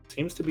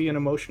seems to be in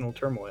emotional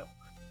turmoil.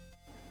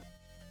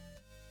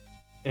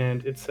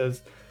 And it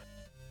says,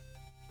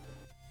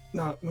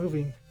 not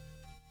moving.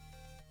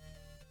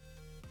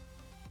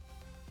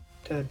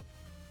 Dead.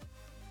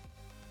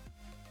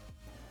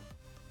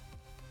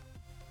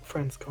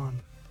 Friend's gone.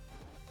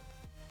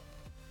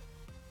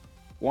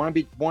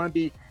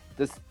 Wannabe,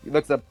 this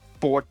looks up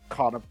Bort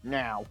caught him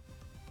now.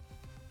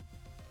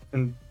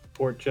 And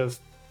Bort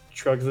just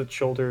shrugs its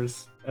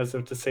shoulders as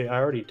if to say, I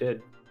already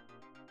did.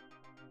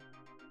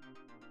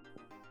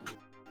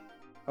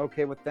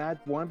 Okay, with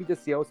that, Wannabe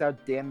just yells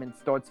out damn and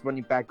starts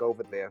running back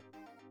over there.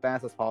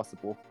 Fast as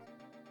possible.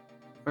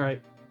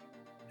 Alright.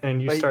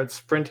 And you But- start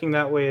sprinting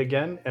that way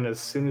again, and as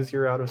soon as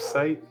you're out of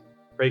sight,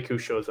 Reiku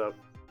shows up.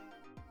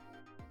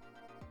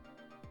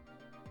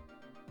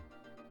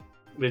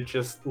 It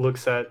just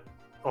looks at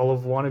all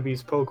of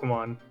Wannabe's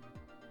Pokemon,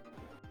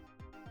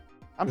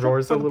 I'm sure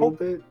roars a with little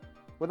bit.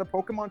 Would a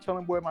Pokemon tell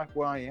him where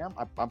I am?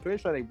 I'm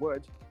pretty sure they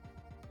would.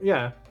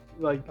 Yeah,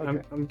 like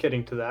Okay. I'm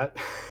getting to that.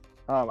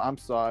 I'm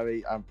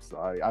sorry.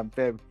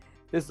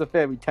 This is a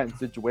very tense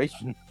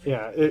situation.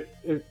 Yeah,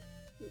 it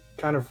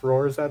kind of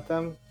roars at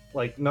them,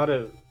 like not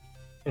a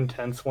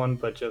intense one,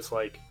 but just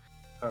like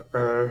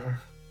Oh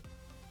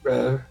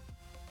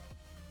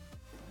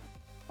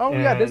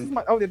yeah, this is And-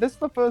 my. Oh yeah, this is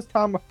the first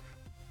time.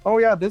 Oh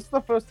yeah, this is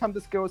the first time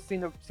this girl has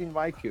seen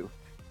Raikou.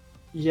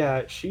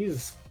 yeah,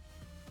 she's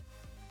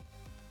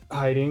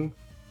hiding.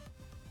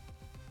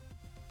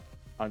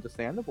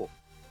 Understandable.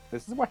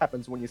 This is what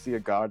happens when you see a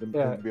god in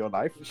real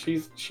life.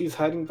 She's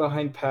hiding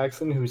behind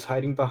Paxton, who's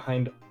hiding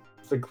behind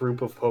the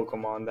group of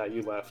Pokemon that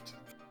you left.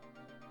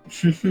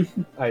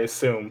 I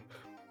assume.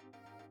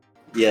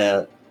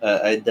 Yeah,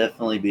 I'd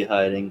definitely be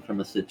hiding from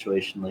a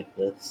situation like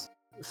this.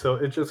 So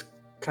it just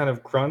kind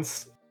of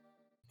grunts,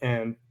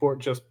 and Bort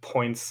just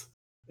points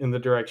in the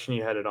direction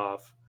you headed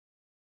off.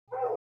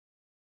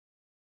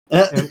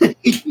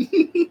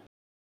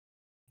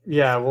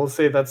 Yeah, we'll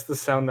say that's the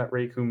sound that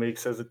Reiku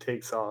makes as it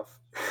takes off.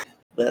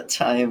 That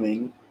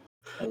timing.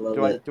 I love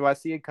it. Do I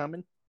see it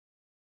coming?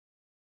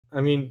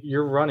 I mean,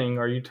 you're running.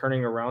 Are you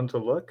turning around to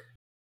look?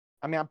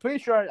 I mean, I'm pretty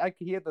sure I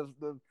can hear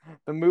the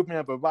movement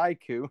of a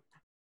Raikou.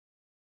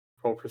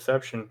 Roll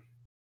perception.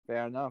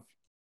 Fair enough.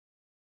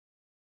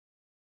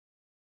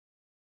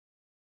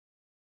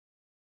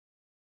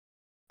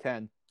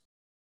 10.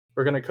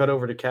 We're gonna cut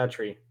over to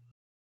Katri.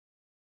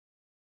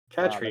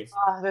 Katri,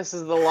 This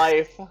is the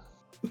life.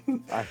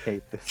 I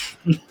hate this.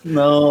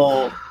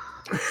 No.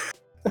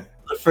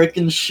 The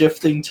freaking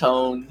shifting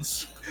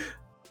tones.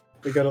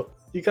 you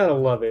gotta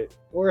love it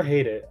or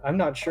hate it. I'm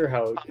not sure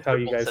how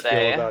you guys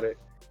Today. feel about it.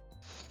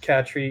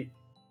 Katri,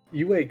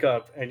 you wake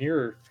up and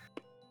you're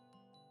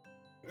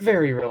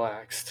very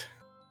relaxed.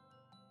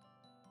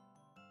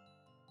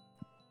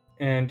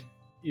 And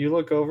you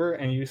look over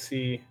and you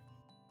see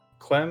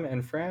Clem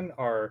and Fran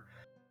are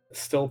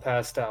still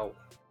passed out.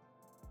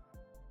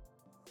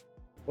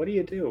 What do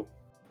you do?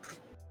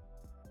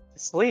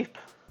 Sleep.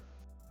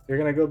 You're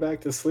gonna go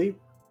back to sleep?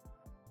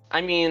 I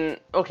mean,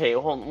 okay,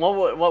 hold on.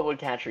 What would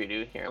Katri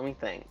do here? Let me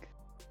think.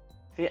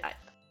 See,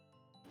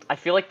 I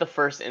feel like the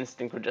first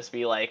instinct would just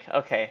be like,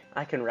 okay,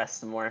 I can rest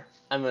some more.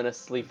 I'm gonna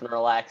sleep and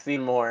relax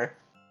even more.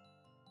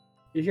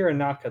 You hear a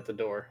knock at the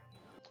door.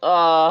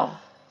 Alright.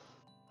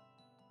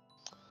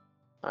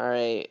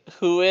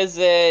 Who is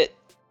it?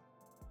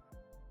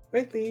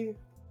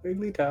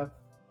 Wigglytuff.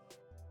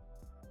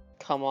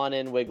 Come on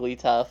in,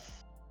 Wigglytuff.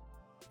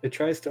 It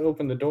tries to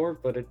open the door,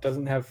 but it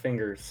doesn't have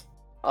fingers.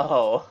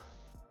 Oh.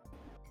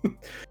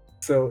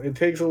 So it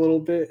takes a little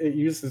bit. It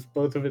uses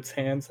both of its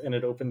hands and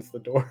it opens the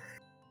door.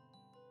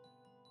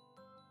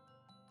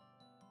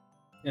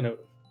 And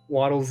it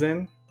waddles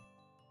in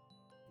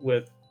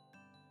with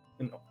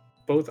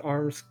both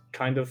arms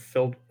kind of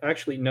filled.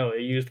 Actually, no,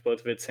 it used both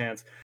of its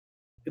hands.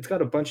 It's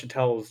got a bunch of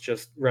towels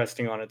just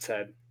resting on its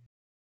head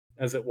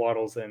as it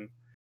waddles in.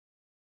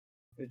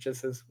 It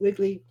just says,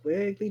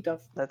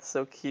 Wigglytuff. That's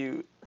so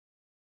cute.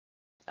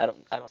 I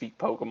don't speak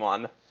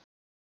Pokemon.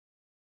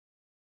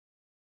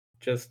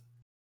 Just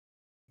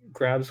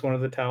grabs one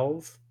of the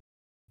towels,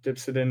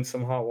 dips it in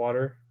some hot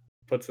water,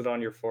 puts it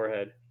on your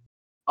forehead.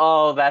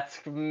 Oh, that's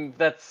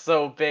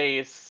so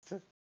based.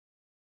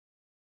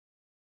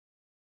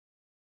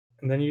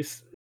 And then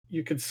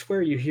you could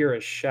swear you hear a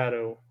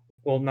shadow.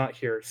 Well, not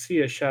hear,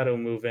 see a shadow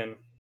move in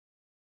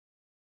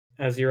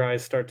as your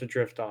eyes start to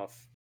drift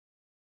off.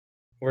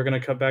 We're gonna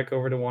cut back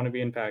over to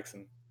Wannabe and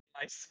Paxton.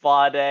 My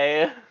spa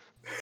day.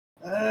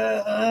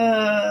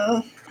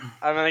 Uh...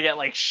 I'm gonna get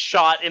like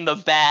shot in the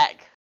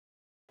back.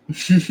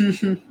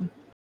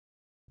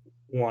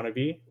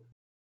 Wannabe.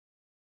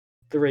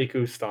 The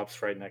Reiku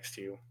stops right next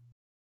to you.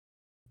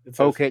 It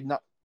says, Okay,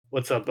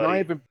 what's up, not buddy?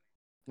 even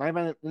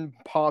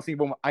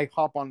impossible. I get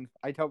on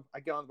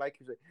the bike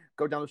and say,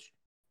 go down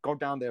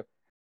there.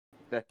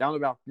 Down the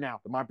route now.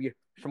 There might be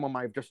someone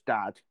might have just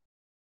died.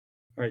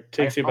 Alright,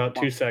 takes you about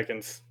 2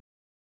 seconds.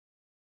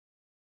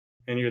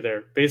 And you're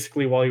there.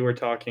 Basically, while you were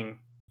talking,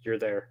 you're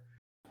there.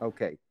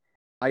 Okay.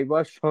 I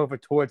rush over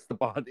towards the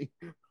body.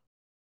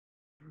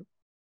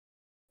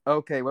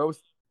 Okay, where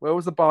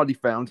was the body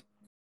found?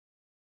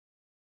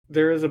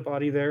 There is a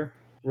body there.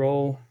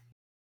 Roll.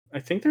 I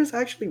think there's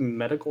actually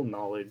medical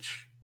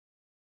knowledge.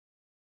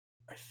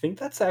 I think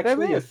that's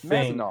actually There a is massive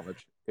thing.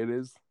 knowledge. It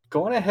is.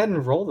 Go on ahead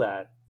and roll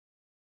that.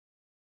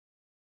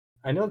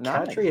 I know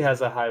Nice. Katri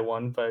has a high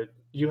one, but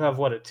you have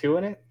what, a 2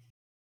 in it?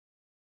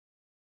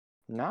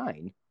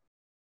 9.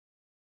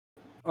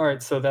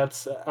 Alright, so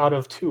that's out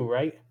of 2,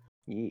 right?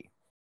 Yeah.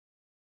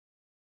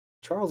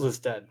 Charles is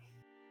dead.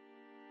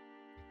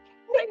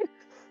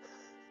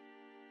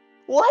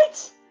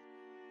 What?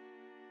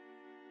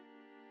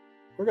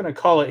 We're gonna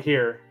call it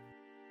here.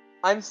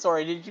 I'm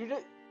sorry, did you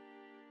just...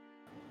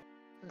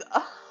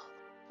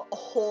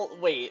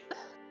 wait.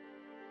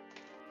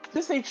 Did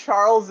you say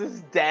Charles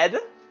is dead?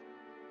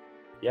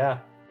 Yeah.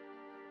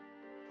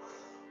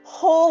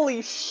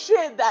 Holy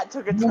shit, that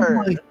took a Oh turn.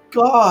 my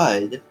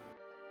god!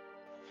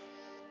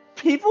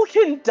 People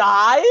can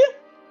die?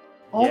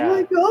 Oh Yeah.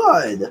 my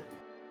god!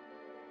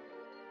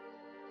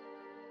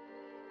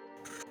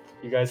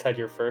 You guys had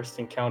your first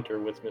encounter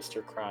with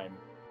Mr. Crime.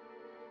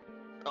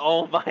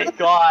 Oh my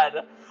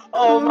god.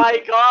 Oh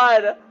my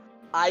god.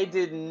 I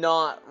did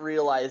not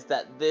realize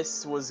that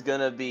this was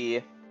gonna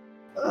be...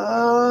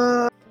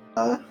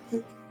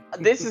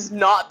 This is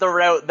not the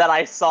route that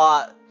I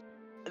saw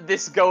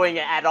this going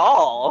at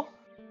all.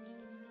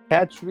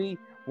 Katri,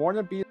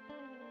 wanna be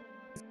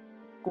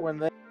when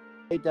they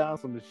lay down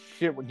some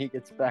shit when he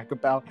gets back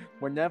about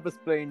we're never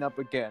splitting up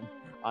again.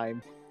 I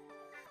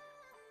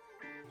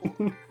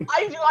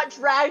got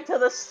dragged to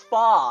the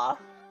spa.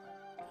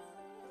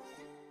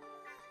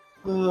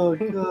 Oh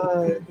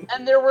god.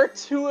 And there were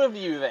 2 of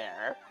you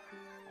there.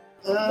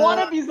 One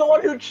of you's the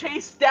one who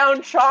chased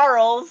down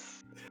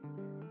Charles.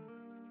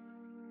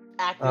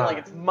 Acting like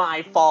it's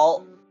my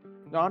fault.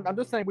 No, I'm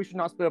just saying we should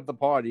not split up the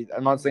party.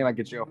 I'm not saying like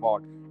it's your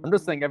fault. I'm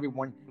just saying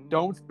everyone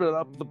don't split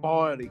up the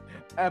party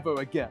ever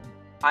again.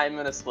 I'm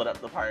gonna split up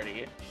the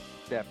party.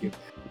 Katri's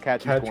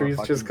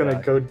Katri's just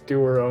gonna go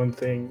do her own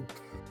thing.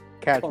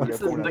 Katri, This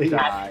you're is gonna the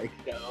die.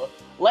 Go.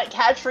 Let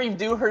Katri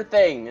do her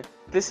thing.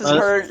 This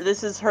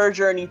is her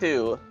journey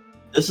too.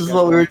 This is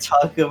what we were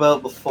talking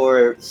about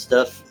before,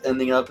 stuff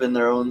ending up in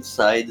their own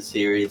side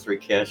series where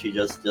Kashi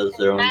just does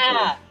their own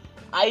thing.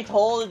 I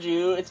told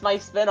you, it's my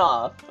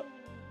spin-off.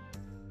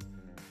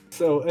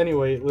 So,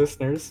 anyway,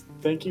 listeners,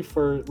 thank you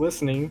for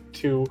listening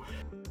to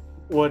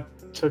what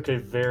took a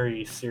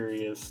very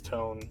serious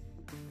tone.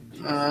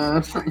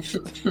 Like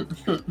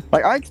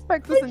I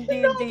expect this in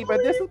D&D,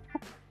 but this is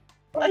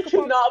I Pokemon.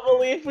 cannot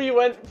believe we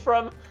went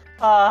from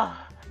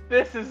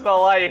this is the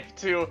life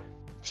to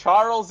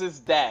Charles is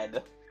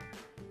dead.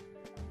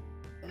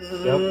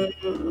 Yep.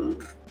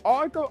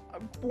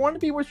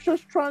 Wannabe was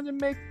just trying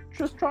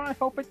to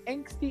help an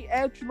angsty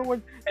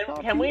edgelord.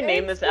 Can we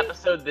name this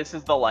episode "This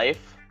Is the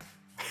Life"?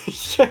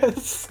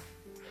 Yes.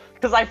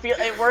 Because I feel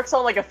it works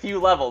on like a few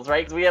levels,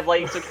 right? Because we have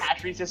like so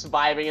Catri's just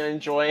vibing and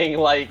enjoying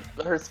like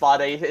her spa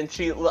day, and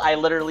I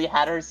literally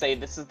had her say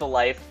 "This is the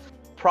life,"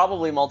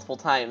 probably multiple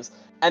times,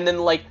 and then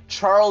like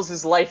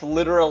Charles's life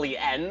literally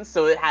ends,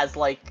 so it has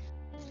like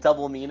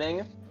double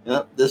meaning.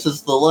 Yep, this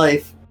is the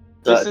life.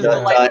 This is the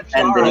life of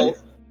Ending.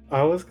 Charles.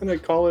 I was gonna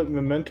call it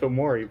Memento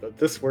Mori, but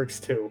this works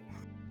too.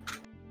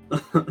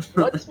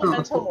 What does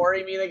Memento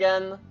Mori mean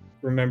again?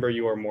 Remember,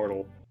 you are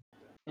mortal.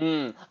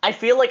 I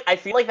feel like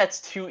that's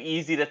too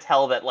easy to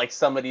tell that like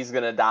somebody's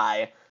gonna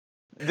die.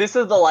 This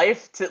is the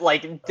life to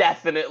like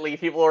definitely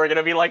people are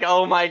gonna be like,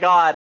 oh my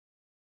god.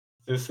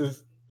 This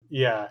is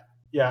yeah.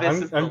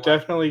 This is the I'm life.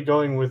 definitely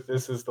going with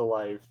this is the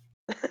life.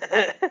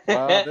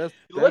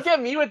 Look at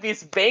me with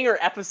these banger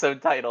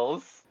episode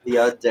titles. The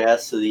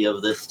audacity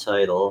of this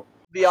title.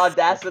 The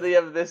audacity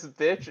of this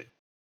bitch.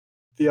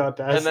 The And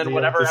audacity then of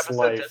whatever this episode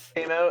life. just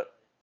came out.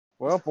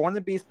 Well,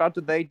 Wannabe's about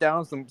to lay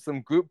down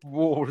some group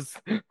rules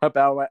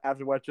about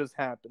after what just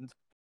happened.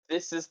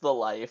 This is the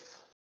life.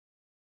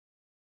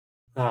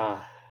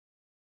 Ah.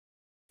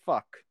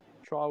 Fuck.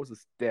 Charles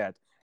is dead.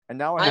 And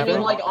now I I have mean,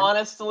 no like more-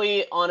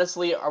 honestly,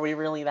 are we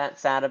really that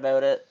sad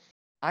about it?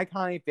 I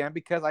can't even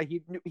because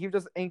he was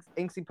just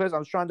angsty person. I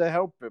was trying to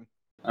help him.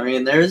 I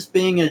mean, there's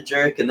being a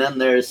jerk, and then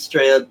there's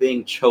straight up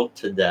being choked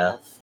to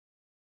death.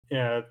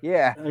 Yeah.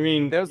 Yeah, I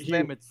mean, there's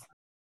limits.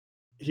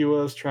 he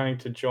was trying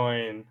to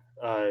join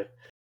a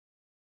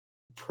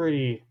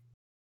pretty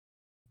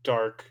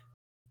dark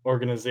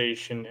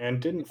organization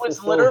and didn't He was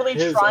fulfill literally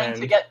his trying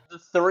end. to get the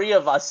three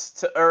of us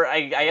to, or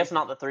I guess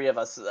not the three of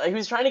us. He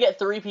was trying to get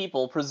three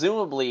people,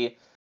 presumably,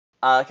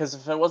 because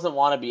if it wasn't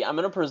Wannabe, I'm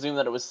gonna presume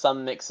that it was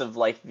some mix of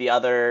like the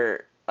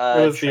other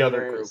It was the other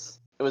trainers. group.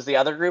 It was the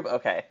other group.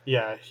 Okay.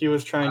 Yeah, he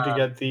was trying to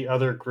get the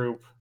other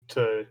group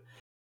to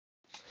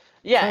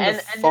Yeah, kind and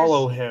of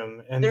follow there's,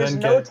 him and there's then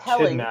no get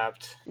telling.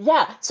 kidnapped.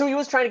 Yeah, so he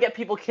was trying to get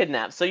people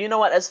kidnapped. So you know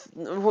what? As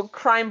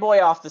crime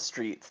boy off the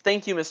streets,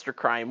 thank you, Mr.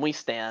 Crime. We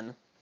stan.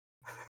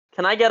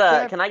 Can I get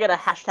a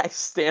hashtag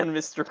stan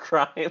Mr.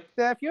 Crime?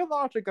 Steph, your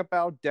logic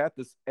about death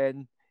is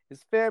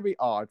very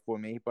odd for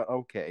me, but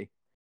okay.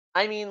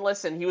 I mean,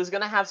 listen, he was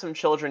gonna have some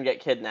children get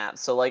kidnapped,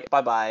 so like,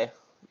 bye bye,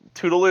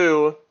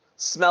 toodaloo,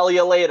 smell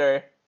you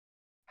later.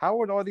 How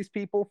old are these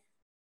people?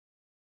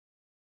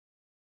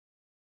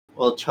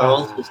 Well,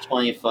 Charles was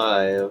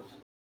 25.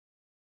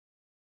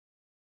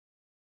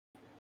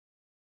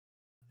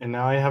 And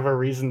now I have a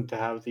reason to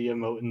have the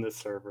emote in the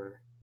server.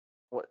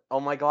 What? Oh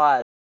my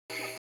god,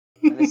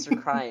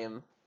 Mr.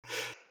 Crime.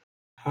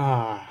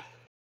 Ah.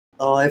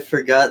 Oh, I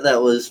forgot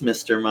that was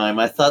Mr. Mime.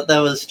 I thought that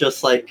was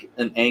just like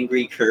an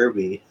angry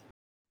Kirby.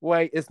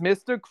 Wait, is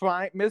Mr.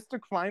 Crime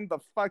the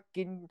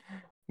fucking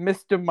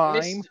Mr.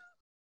 Mime?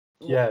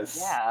 Yes.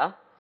 Yeah.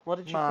 What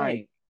did you Mime.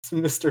 think? It's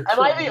Mr. Am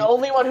I Crime. the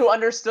only one who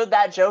understood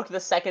that joke the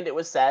second it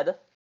was said?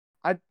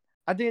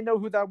 I didn't know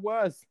who that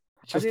was.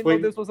 I Just didn't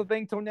wait. know this was a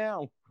thing till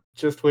now.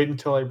 Just wait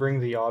until I bring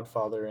the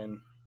Oddfather in.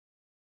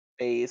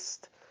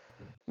 Based.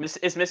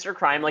 Is Mr.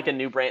 Crime like a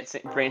new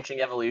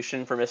branching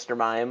evolution for Mr.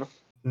 Mime?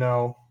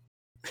 No.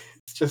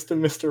 It's just a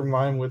Mr.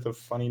 Mime with a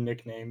funny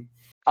nickname.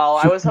 Oh,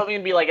 I was hoping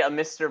it'd be like a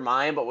Mr.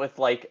 Mime, but with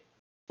like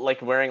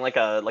wearing like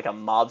a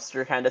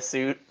mobster kind of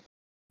suit.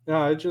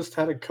 No, I just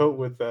had a coat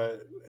with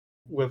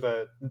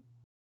a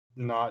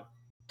knot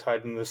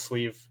tied in the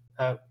sleeve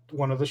at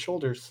one of the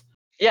shoulders.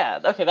 Yeah,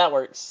 okay, that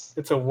works.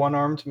 It's a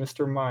one-armed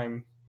Mr.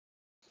 Mime.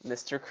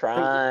 Mr.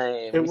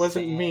 Crime. It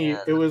wasn't me.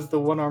 stan. It was the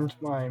one-armed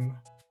mime.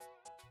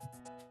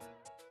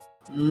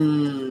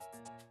 Hmm.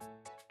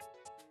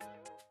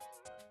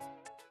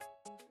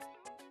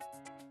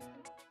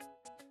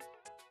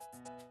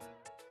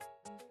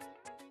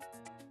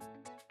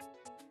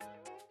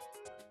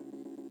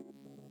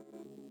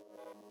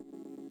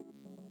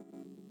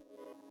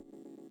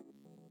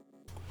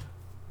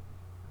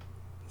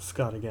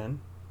 Scott again,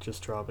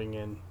 just dropping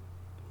in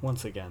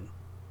once again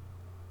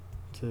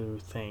to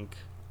thank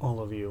all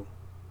of you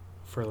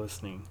for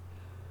listening.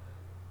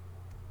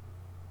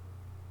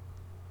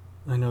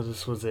 I know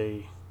this was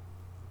a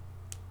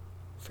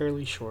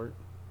fairly short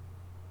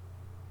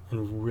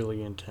and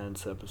really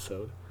intense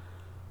episode.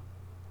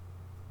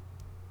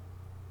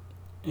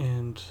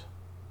 And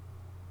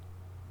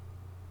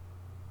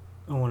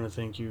I want to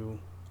thank you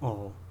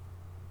all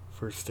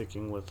for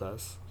sticking with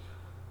us,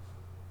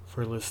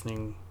 for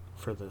listening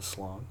for this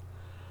long.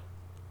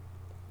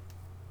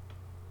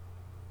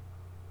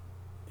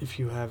 If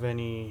you have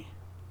any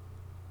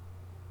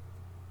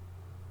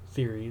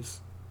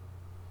theories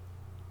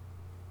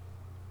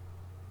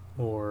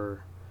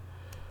or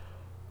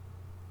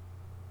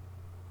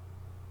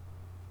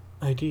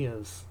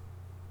ideas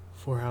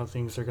for how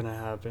things are going to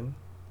happen,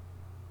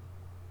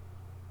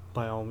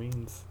 by all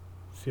means,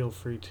 feel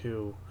free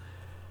to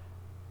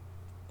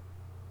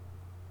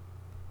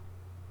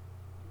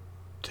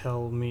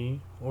tell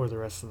me or the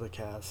rest of the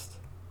cast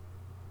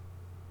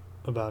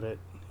about it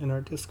in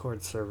our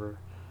Discord server.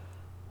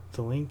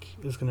 The link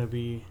is going to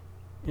be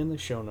in the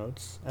show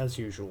notes, as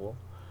usual.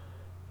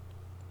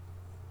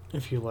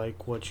 If you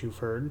like what you've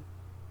heard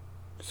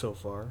so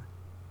far,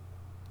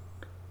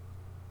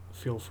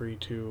 feel free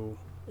to,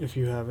 if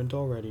you haven't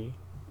already,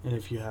 and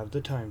if you have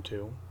the time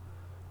to,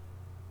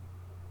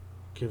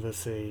 give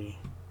us a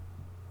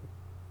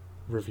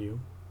review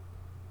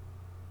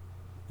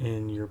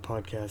in your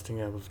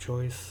podcasting app of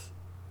choice.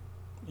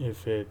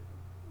 If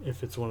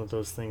it's one of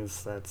those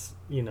things that's,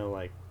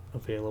 like,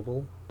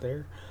 available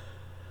there.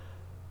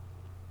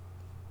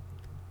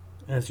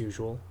 As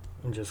usual,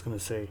 I'm just going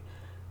to say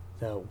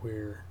that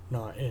we're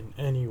not in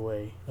any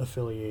way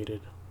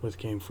affiliated with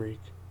Game Freak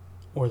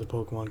or the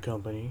Pokemon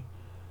Company.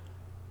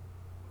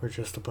 We're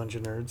just a bunch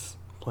of nerds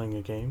playing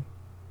a game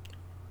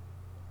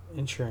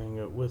and sharing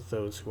it with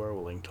those who are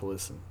willing to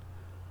listen.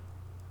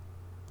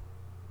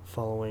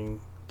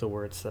 Following the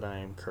words that I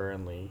am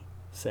currently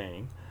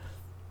saying,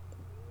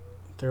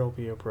 there will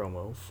be a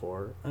promo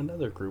for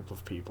another group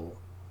of people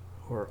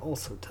who are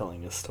also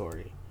telling a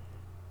story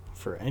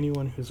for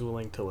anyone who's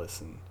willing to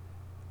listen.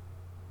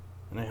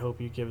 And I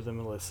hope you give them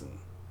a listen.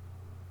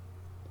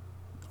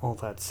 All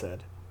that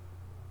said,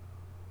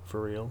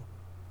 for real,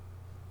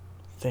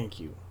 thank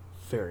you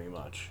very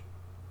much.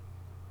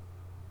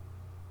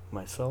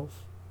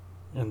 Myself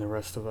and the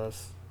rest of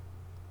us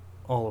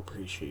all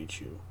appreciate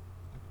you.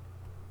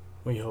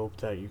 We hope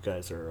that you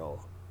guys are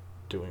all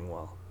doing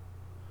well.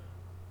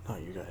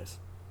 Not you guys.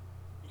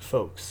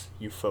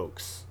 You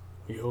folks.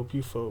 We hope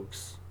you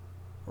folks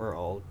are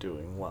all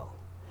doing well.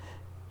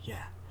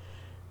 Yeah,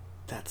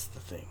 that's the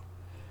thing.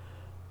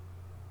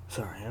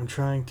 Sorry, I'm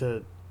trying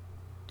to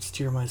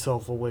steer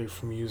myself away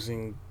from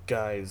using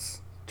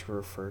guys to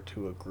refer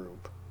to a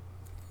group.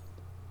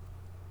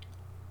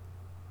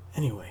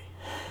 Anyway,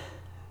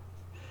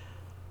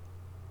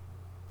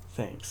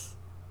 thanks.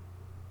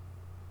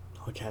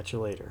 I'll catch you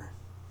later.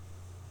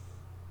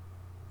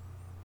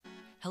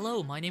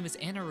 Hello, my name is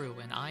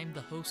Anaru, and I'm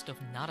the host of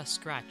Not a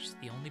Scratch,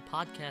 the only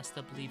podcast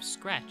that believes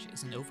Scratch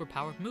is an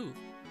overpowered move.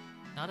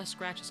 Not a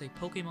Scratch is a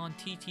Pokemon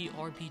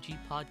TTRPG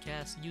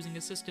podcast using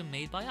a system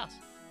made by us.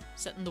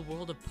 Set in the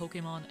world of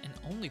Pokemon and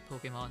only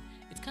Pokemon,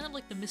 it's kind of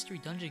like the mystery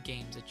dungeon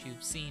games that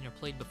you've seen or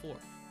played before.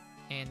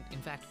 And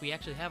in fact, we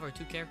actually have our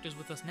two characters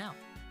with us now.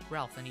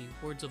 Ralph, any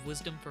words of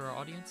wisdom for our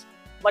audience?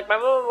 Like my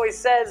mom always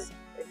says,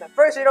 if at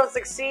first you don't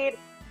succeed,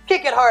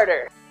 kick it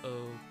harder.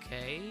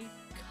 Okay.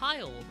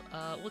 Kyle,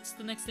 what's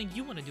the next thing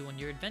you want to do on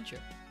your adventure?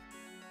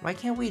 Why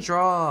can't we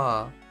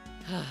draw?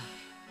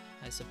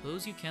 I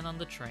suppose you can on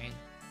the train.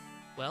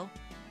 Well,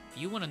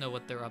 if you want to know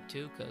what they're up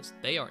to, because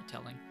they aren't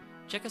telling,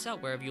 check us out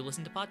wherever you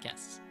listen to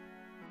podcasts.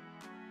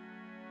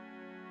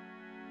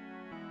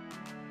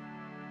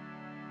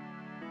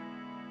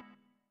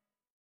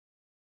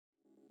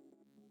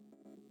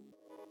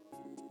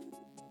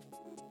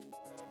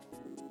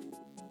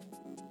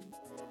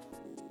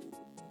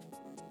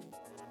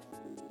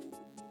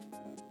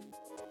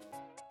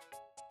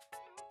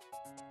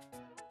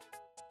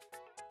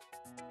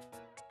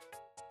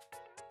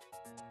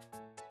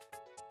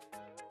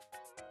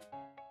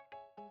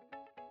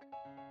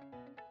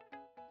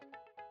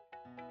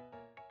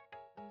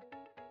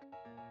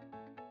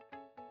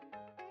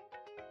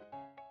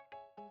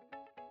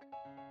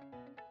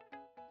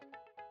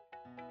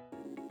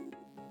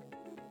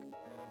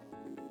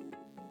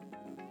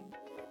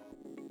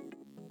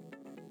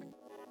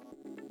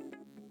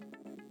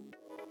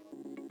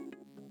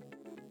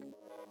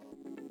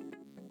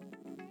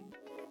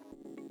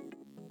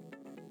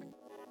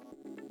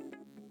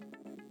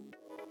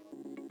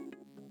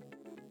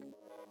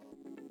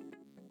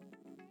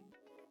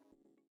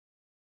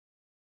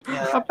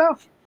 Yeah.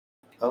 About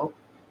Oh,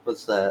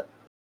 what's that?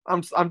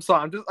 I'm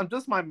sorry. I'm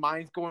just my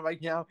mind's going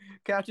right now.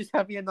 Catch is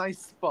having a nice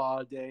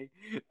spa day.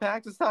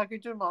 Pax is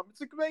talking to mom.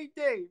 It's a great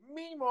day.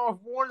 Meanwhile,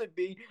 if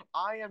wannabe,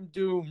 I am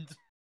doomed.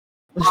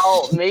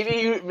 Well,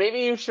 maybe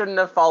you shouldn't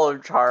have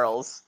followed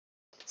Charles.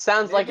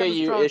 Sounds Maybe like I'm a just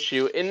you trying-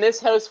 issue. In this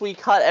house, we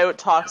cut out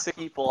toxic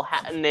people.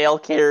 Nail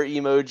care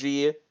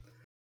emoji.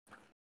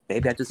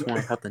 Maybe I just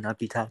want to help and not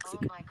be toxic.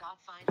 Oh my god,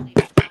 finally,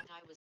 I thought I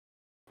was.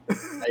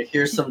 I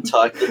hear some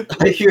talk.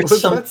 I hear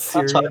Was some that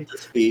Siri? talk to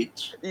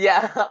speech.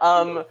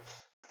 Yeah.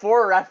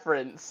 For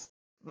reference,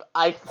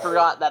 I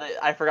forgot.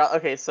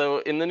 Okay, so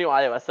in the new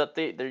iOS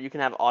update, there you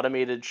can have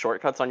automated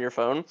shortcuts on your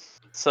phone.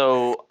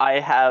 So I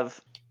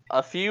have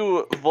a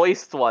few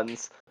voiced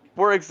ones.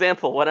 For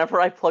example, whenever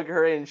I plug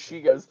her in,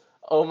 she goes,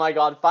 "Oh my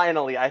god,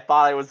 finally! I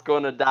thought I was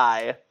gonna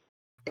die."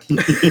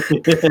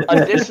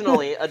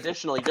 Additionally,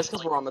 just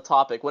because we're on the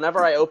topic,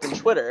 whenever I open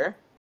Twitter,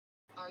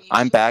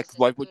 I'm back.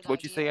 What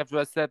you say after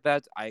I said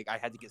that? I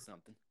had to get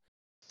something.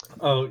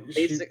 Oh,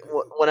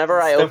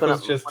 whenever I Steph open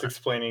was up, just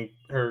explaining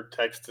her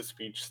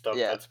text-to-speech stuff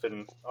Yeah. that's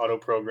been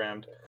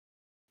auto-programmed.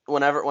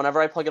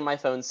 whenever I plug in my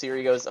phone,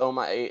 Siri goes, "Oh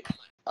my,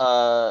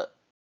 well,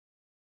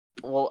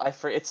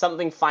 it's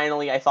something.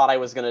 Finally, I thought I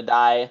was gonna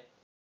die."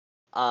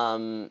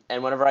 And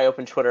whenever I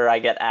open Twitter, I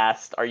get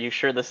asked, "Are you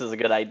sure this is a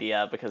good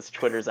idea?" Because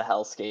Twitter's a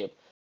hellscape.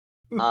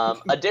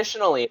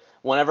 Additionally,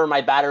 whenever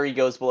my battery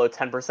goes below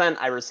 10%,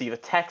 I receive a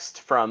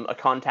text from a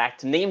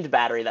contact named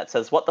Battery that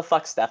says, "What the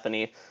fuck,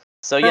 Stephanie?"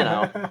 So,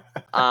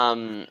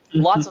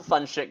 lots of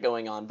fun shit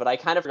going on, but I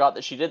kind of forgot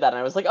that she did that, and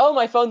I was like, "Oh,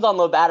 my phone's on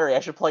low battery,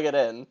 I should plug it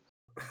in."